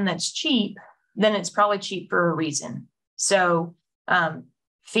find something that's cheap, then it's probably cheap for a reason. So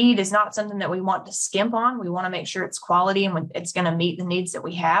feed is not something that we want to skimp on. We want to make sure it's quality and it's going to meet the needs that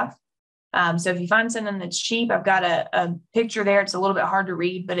we have. So if you find something that's cheap, I've got a picture there. It's a little bit hard to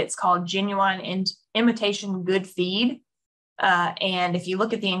read, but it's called Genuine Imitation Good Feed. And if you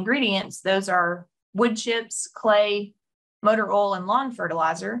look at the ingredients, those are wood chips, clay, motor oil, and lawn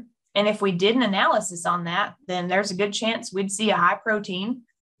fertilizer. And if we did an analysis on that, then there's a good chance we'd see a high protein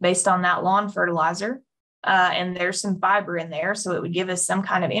based on that lawn fertilizer. And there's some fiber in there, so it would give us some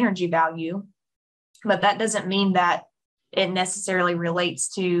kind of energy value. But that doesn't mean that it necessarily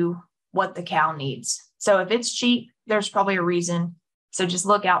relates to what the cow needs. So if it's cheap, there's probably a reason. So just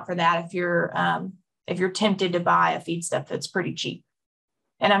look out for that if you're tempted to buy a feed stuff that's pretty cheap.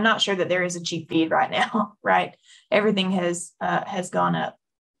 And I'm not sure that there is a cheap feed right now, right? Everything has gone up.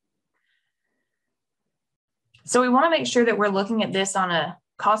 So we want to make sure that we're looking at this on a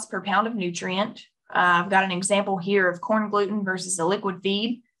cost per pound of nutrient. I've got an example here of corn gluten versus a liquid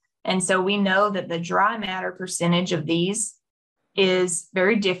feed. And so we know that the dry matter percentage of these is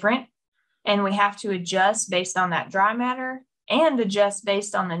very different. And we have to adjust based on that dry matter and adjust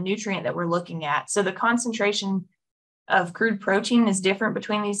based on the nutrient that we're looking at. So the concentration of crude protein is different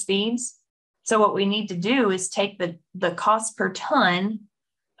between these feeds. So what we need to do is take the cost per ton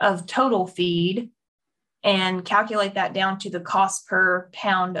of total feed and calculate that down to the cost per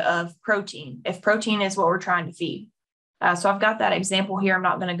pound of protein, if protein is what we're trying to feed. So I've got that example here. I'm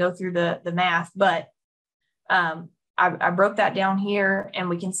not going to go through the math, but I broke that down here, and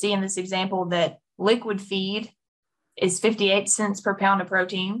we can see in this example that liquid feed is 58 cents per pound of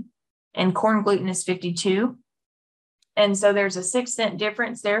protein and corn gluten is 52. And so there's a 6-cent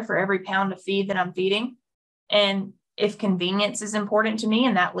difference there for every pound of feed that I'm feeding. And if convenience is important to me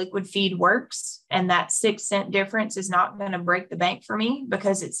and that liquid feed works and that 6-cent difference is not going to break the bank for me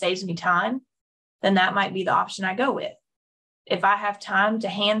because it saves me time, then that might be the option I go with. If I have time to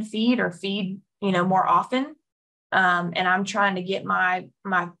hand feed or feed, more often, and I'm trying to get my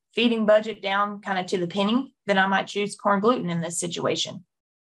feeding budget down kind of to the penny, then I might choose corn gluten in this situation.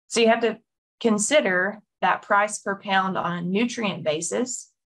 So you have to consider that price per pound on a nutrient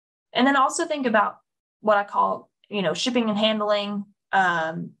basis. And then also think about what I call, shipping and handling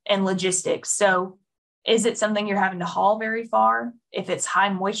and logistics. So is it something you're having to haul very far? If it's high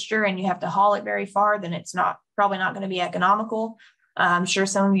moisture and you have to haul it very far, then it's probably not going to be economical. I'm sure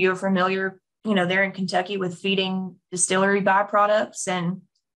some of you are familiar, they're in Kentucky with feeding distillery byproducts. And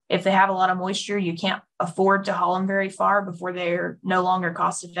if they have a lot of moisture, you can't afford to haul them very far before they're no longer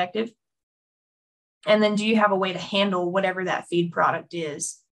cost effective. And then do you have a way to handle whatever that feed product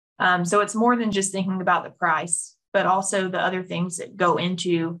is? So it's more than just thinking about the price, but also the other things that go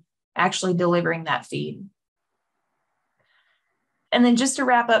into actually delivering that feed. And then just to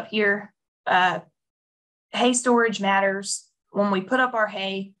wrap up here, hay storage matters. When we put up our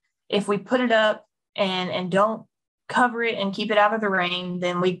hay, if we put it up and don't cover it and keep it out of the rain,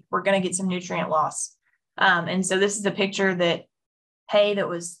 then we're going to get some nutrient loss. And so this is a picture that hay that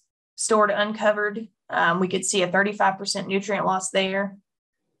was stored uncovered. We could see a 35% nutrient loss there.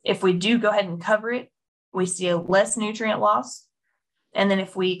 If we do go ahead and cover it, we see a less nutrient loss. And then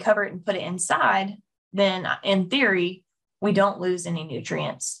if we cover it and put it inside, then in theory, we don't lose any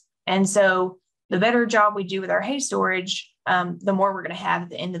nutrients. And so the better job we do with our hay storage, the more we're going to have at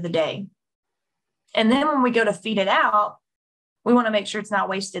the end of the day. And then when we go to feed it out, we want to make sure it's not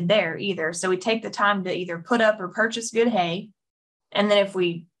wasted there either. So we take the time to either put up or purchase good hay. And then if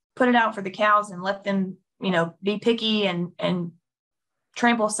we put it out for the cows and let them, be picky and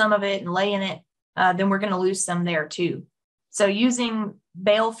trample some of it and lay in it, then we're going to lose some there too. So using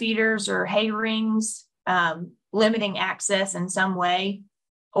bale feeders or hay rings limiting access in some way,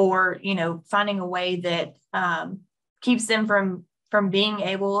 or, finding a way that keeps them from being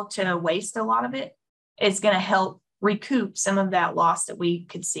able to waste a lot of it, is going to help recoup some of that loss that we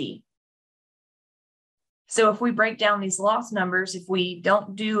could see. So if we break down these loss numbers, if we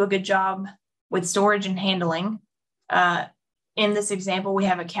don't do a good job with storage and handling, in this example, we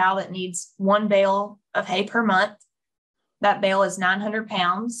have a cow that needs 1 bale of hay per month. That bale is 900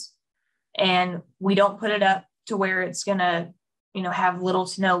 pounds, and we don't put it up to where it's going to, have little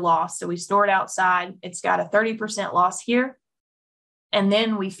to no loss. So we store it outside. It's got a 30% loss here. And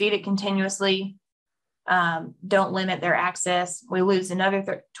then we feed it continuously, don't limit their access. We lose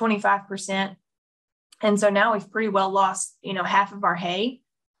another 25%. And so now we've pretty well lost, half of our hay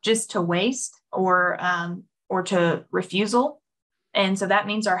just to waste or to refusal. And so that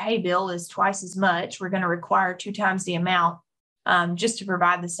means our hay bill is twice as much. We're going to require 2 times the amount just to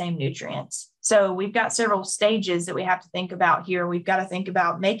provide the same nutrients. So we've got several stages that we have to think about here. We've got to think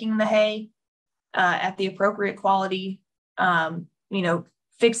about making the hay at the appropriate quality,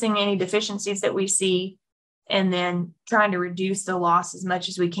 fixing any deficiencies that we see, and then trying to reduce the loss as much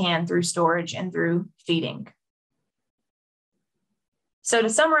as we can through storage and through feeding. So to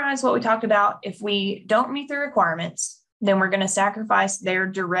summarize what we talked about, if we don't meet the requirements, then we're going to sacrifice their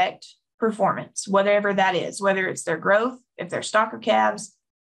direct performance, whatever that is, whether it's their growth, if they're stocker calves,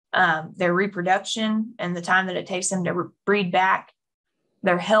 their reproduction and the time that it takes them to breed back,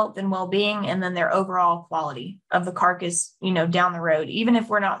 their health and well-being, and then their overall quality of the carcass, down the road. Even if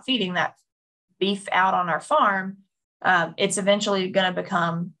we're not feeding that beef out on our farm, it's eventually going to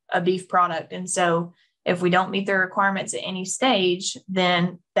become a beef product. And so if we don't meet the requirements at any stage,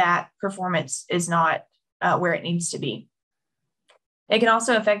 then that performance is not where it needs to be. It can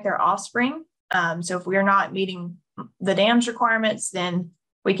also affect their offspring. So if we are not meeting the dam's requirements, then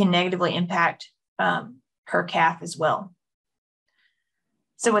we can negatively impact her calf as well.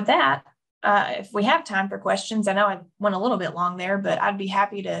 So with that, if we have time for questions, I know I went a little bit long there, but I'd be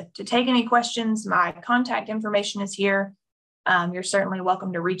happy to take any questions. My contact information is here. You're certainly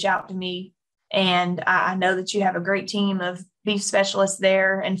welcome to reach out to me. And I know that you have a great team of beef specialists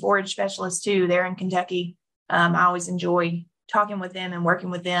there and forage specialists too there in Kentucky. I always enjoy talking with them and working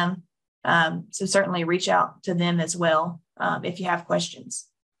with them. So certainly reach out to them as well if you have questions.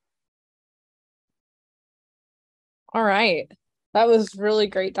 All right. That was really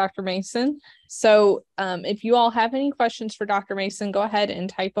great, Dr. Mason. So if you all have any questions for Dr. Mason, go ahead and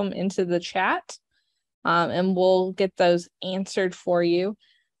type them into the chat and we'll get those answered for you.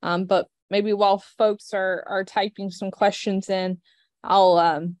 But maybe while folks are typing some questions in,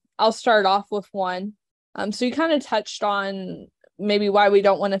 I'll start off with one. So you kind of touched on maybe why we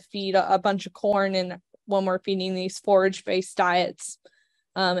don't want to feed a bunch of corn when we're feeding these forage-based diets.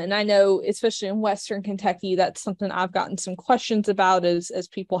 And I know, especially in Western Kentucky, that's something I've gotten some questions about as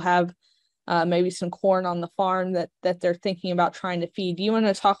people have maybe some corn on the farm that they're thinking about trying to feed. Do you want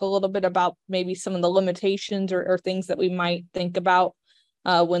to talk a little bit about maybe some of the limitations or things that we might think about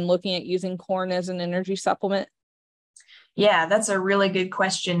when looking at using corn as an energy supplement? Yeah, that's a really good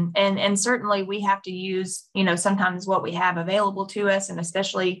question. And certainly we have to use, sometimes what we have available to us, and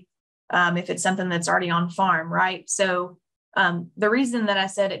especially if it's something that's already on farm, right? So the reason that I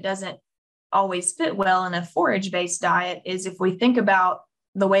said it doesn't always fit well in a forage-based diet is if we think about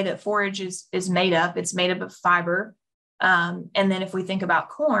the way that forage is made up, it's made up of fiber. And then if we think about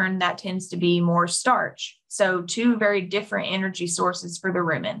corn, that tends to be more starch. So 2 very different energy sources for the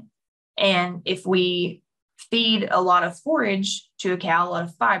rumen. And if we feed a lot of forage to a cow, a lot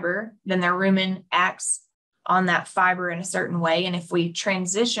of fiber, then their rumen acts on that fiber in a certain way. And if we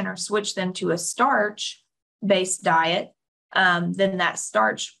transition or switch them to a starch-based diet, then that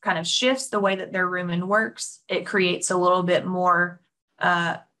starch kind of shifts the way that their rumen works. It creates a little bit more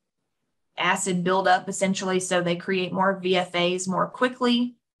acid buildup, essentially. So they create more VFAs more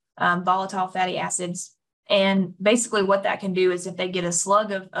quickly, volatile fatty acids. And basically what that can do is if they get a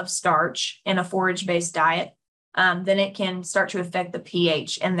slug of starch in a forage-based diet, then it can start to affect the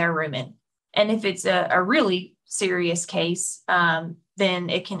pH in their rumen. And if it's a really serious case, then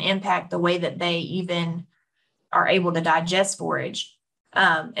it can impact the way that they even are able to digest forage.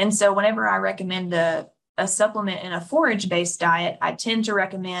 And so whenever I recommend a supplement in a forage-based diet, I tend to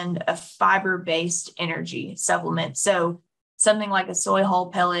recommend a fiber-based energy supplement. So something like a soy hull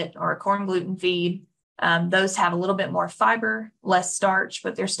pellet or a corn gluten feed, those have a little bit more fiber, less starch,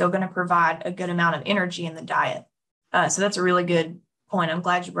 but they're still going to provide a good amount of energy in the diet. So that's a really good point. I'm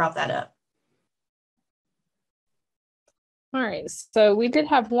glad you brought that up. All right. So we did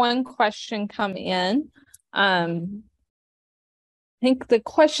have one question come in. think the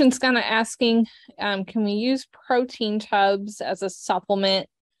question's kind of asking, can we use protein tubs as a supplement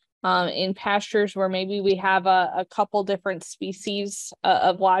in pastures where maybe we have a couple different species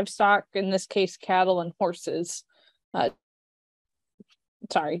of livestock, in this case, cattle and horses,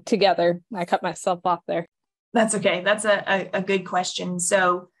 together. I cut myself off there. That's okay. That's a good question.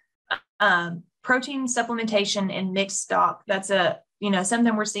 So protein supplementation in mixed stock, that's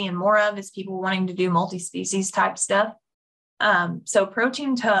something we're seeing more of is people wanting to do multi-species type stuff. So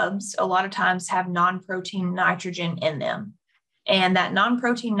protein tubs a lot of times have non-protein nitrogen in them. And that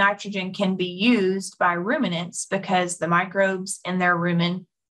non-protein nitrogen can be used by ruminants because the microbes in their rumen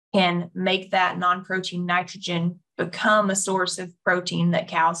can make that non-protein nitrogen become a source of protein that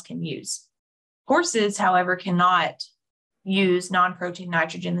cows can use. Horses, however, cannot use non-protein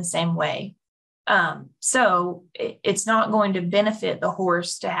nitrogen the same way. So it's not going to benefit the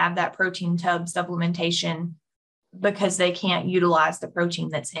horse to have that protein tub supplementation because they can't utilize the protein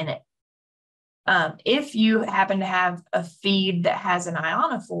that's in it. If you happen to have a feed that has an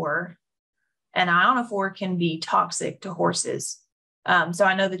ionophore can be toxic to horses. So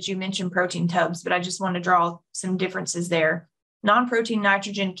I know that you mentioned protein tubs, but I just want to draw some differences there. Non-protein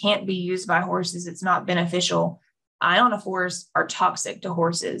nitrogen can't be used by horses. It's not beneficial. Ionophores are toxic to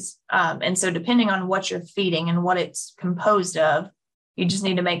horses. And so depending on what you're feeding and what it's composed of, you just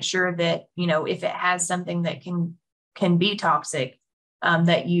need to make sure that, if it has something that can be toxic,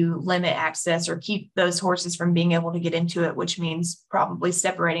 that you limit access or keep those horses from being able to get into it, which means probably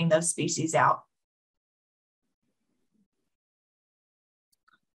separating those species out.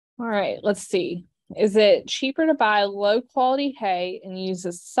 All right, let's see. Is it cheaper to buy low quality hay and use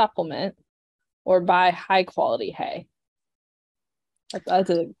a supplement or buy high quality hay?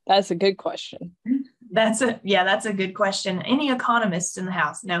 That's a good question. That's a good question. Any economists in the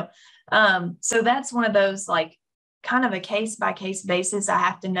house? No. So that's one of those kind of a case by case basis. I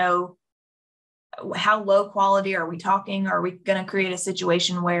have to know how low quality are we talking? Are we going to create a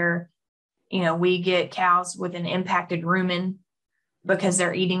situation where, we get cows with an impacted rumen because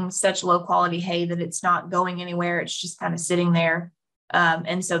they're eating such low quality hay that it's not going anywhere. It's just kind of sitting there.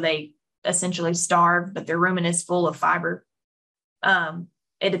 And so they essentially starve, but their rumen is full of fiber.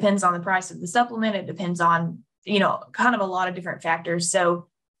 It depends on the price of the supplement. It depends on, kind of a lot of different factors. So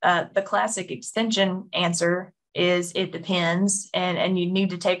the classic extension answer is it depends. And you need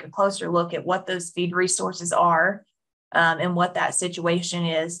to take a closer look at what those feed resources are and what that situation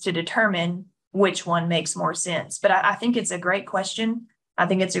is to determine which one makes more sense. But I think it's a great question. I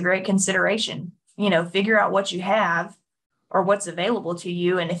think it's a great consideration. Figure out what you have or what's available to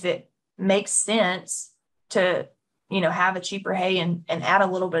you. And if it makes sense to, have a cheaper hay and add a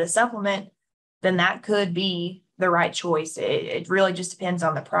little bit of supplement, then that could be the right choice. It really just depends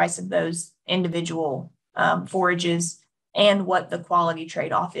on the price of those individual forages and what the quality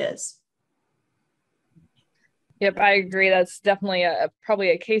trade-off is. Yep, I agree. That's definitely probably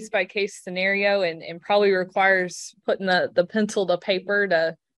a case by case scenario, and probably requires putting the pencil to paper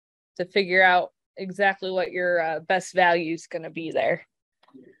to figure out exactly what your best value is going to be there.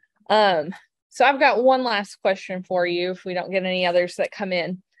 So I've got one last question for you if we don't get any others that come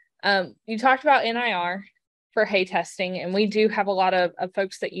in. You talked about NIR for hay testing, and we do have a lot of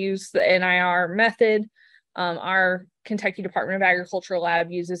folks that use the NIR method. Our Kentucky Department of Agriculture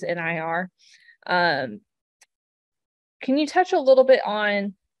lab uses NIR. Can you touch a little bit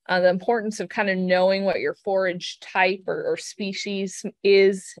on the importance of kind of knowing what your forage type or species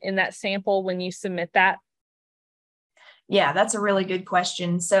is in that sample when you submit that? Yeah, that's a really good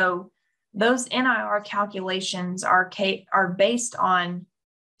question. So those NIR calculations are based on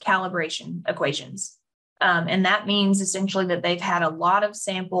calibration equations. And that means essentially that they've had a lot of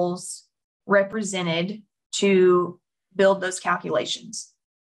samples represented to build those calculations.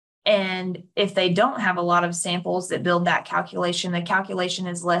 And if they don't have a lot of samples that build that calculation, the calculation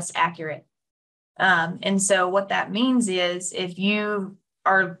is less accurate. And so what that means is if you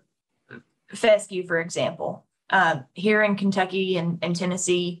are fescue, for example, here in Kentucky and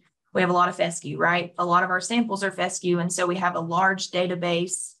Tennessee, we have a lot of fescue, right? A lot of our samples are fescue. And so we have a large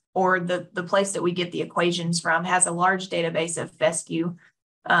database, or the place that we get the equations from has a large database of fescue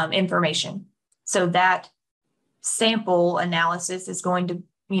information. So that sample analysis is going to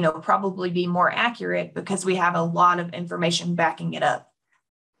probably be more accurate because we have a lot of information backing it up.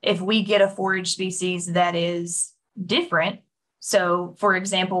 If we get a forage species that is different, so for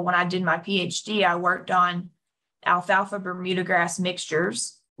example, when I did my PhD, I worked on alfalfa Bermuda grass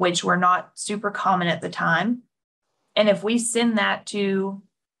mixtures, which were not super common at the time. And if we send that to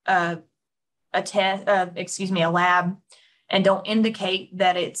a lab and don't indicate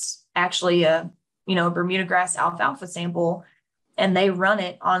that it's actually a Bermuda grass alfalfa sample, and they run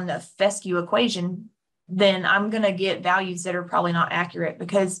it on the fescue equation, then I'm going to get values that are probably not accurate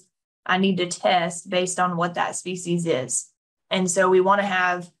because I need to test based on what that species is. And so we want to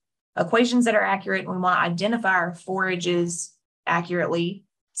have equations that are accurate. We want to identify our forages accurately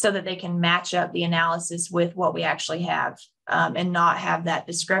so that they can match up the analysis with what we actually have, and not have that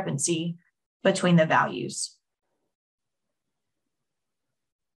discrepancy between the values.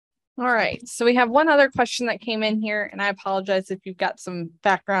 All right, so we have one other question that came in here, and I apologize if you've got some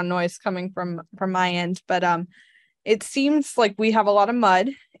background noise coming from my end, but it seems like we have a lot of mud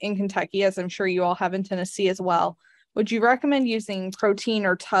in Kentucky, as I'm sure you all have in Tennessee as well. Would you recommend using protein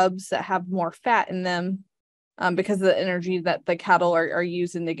or tubs that have more fat in them because of the energy that the cattle are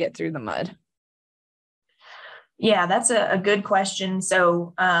using to get through the mud? Yeah, that's a good question.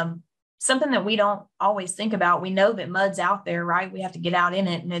 So something that we don't always think about, we know that mud's out there, right? We have to get out in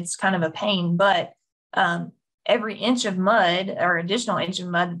it and it's kind of a pain, but every inch of mud or additional inch of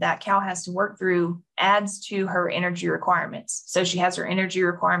mud that cow has to work through adds to her energy requirements. So she has her energy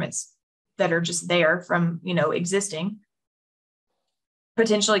requirements that are just there from, existing.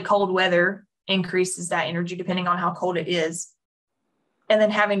 Potentially cold weather increases that energy depending on how cold it is. And then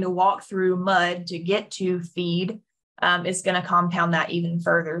having to walk through mud to get to feed is going to compound that even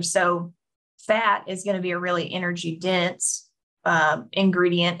further. So fat is going to be a really energy dense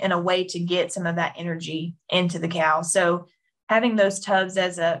ingredient and a way to get some of that energy into the cow. So having those tubs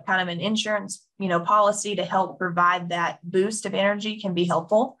as a kind of an insurance, policy to help provide that boost of energy can be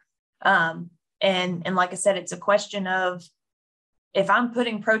helpful. And like I said, it's a question of, if I'm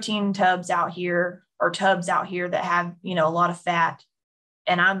putting protein tubs out here or tubs out here that have, a lot of fat,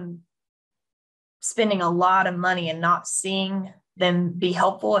 and I'm spending a lot of money and not seeing them be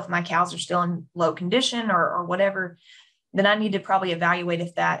helpful if my cows are still in low condition or whatever, then I need to probably evaluate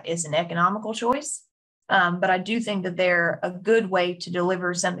if that is an economical choice. But I do think that they're a good way to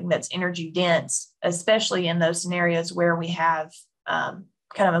deliver something that's energy dense, especially in those scenarios where we have kind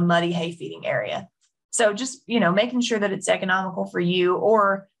of a muddy hay feeding area. So just, making sure that it's economical for you,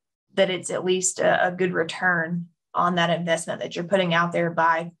 or that it's at least a good return on that investment that you're putting out there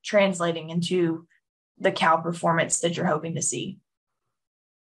by translating into the cow performance that you're hoping to see.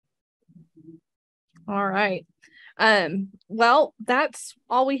 All right. Well, that's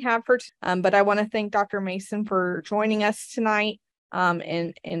all we have for but I want to thank Dr. Mason for joining us tonight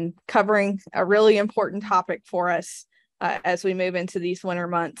and covering a really important topic for us as we move into these winter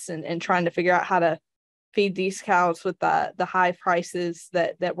months and trying to figure out how to feed these cows with the high prices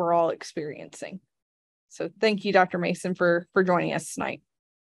that we're all experiencing. So thank you, Dr. Mason, for joining us tonight.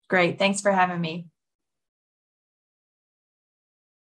 Great. Thanks for having me.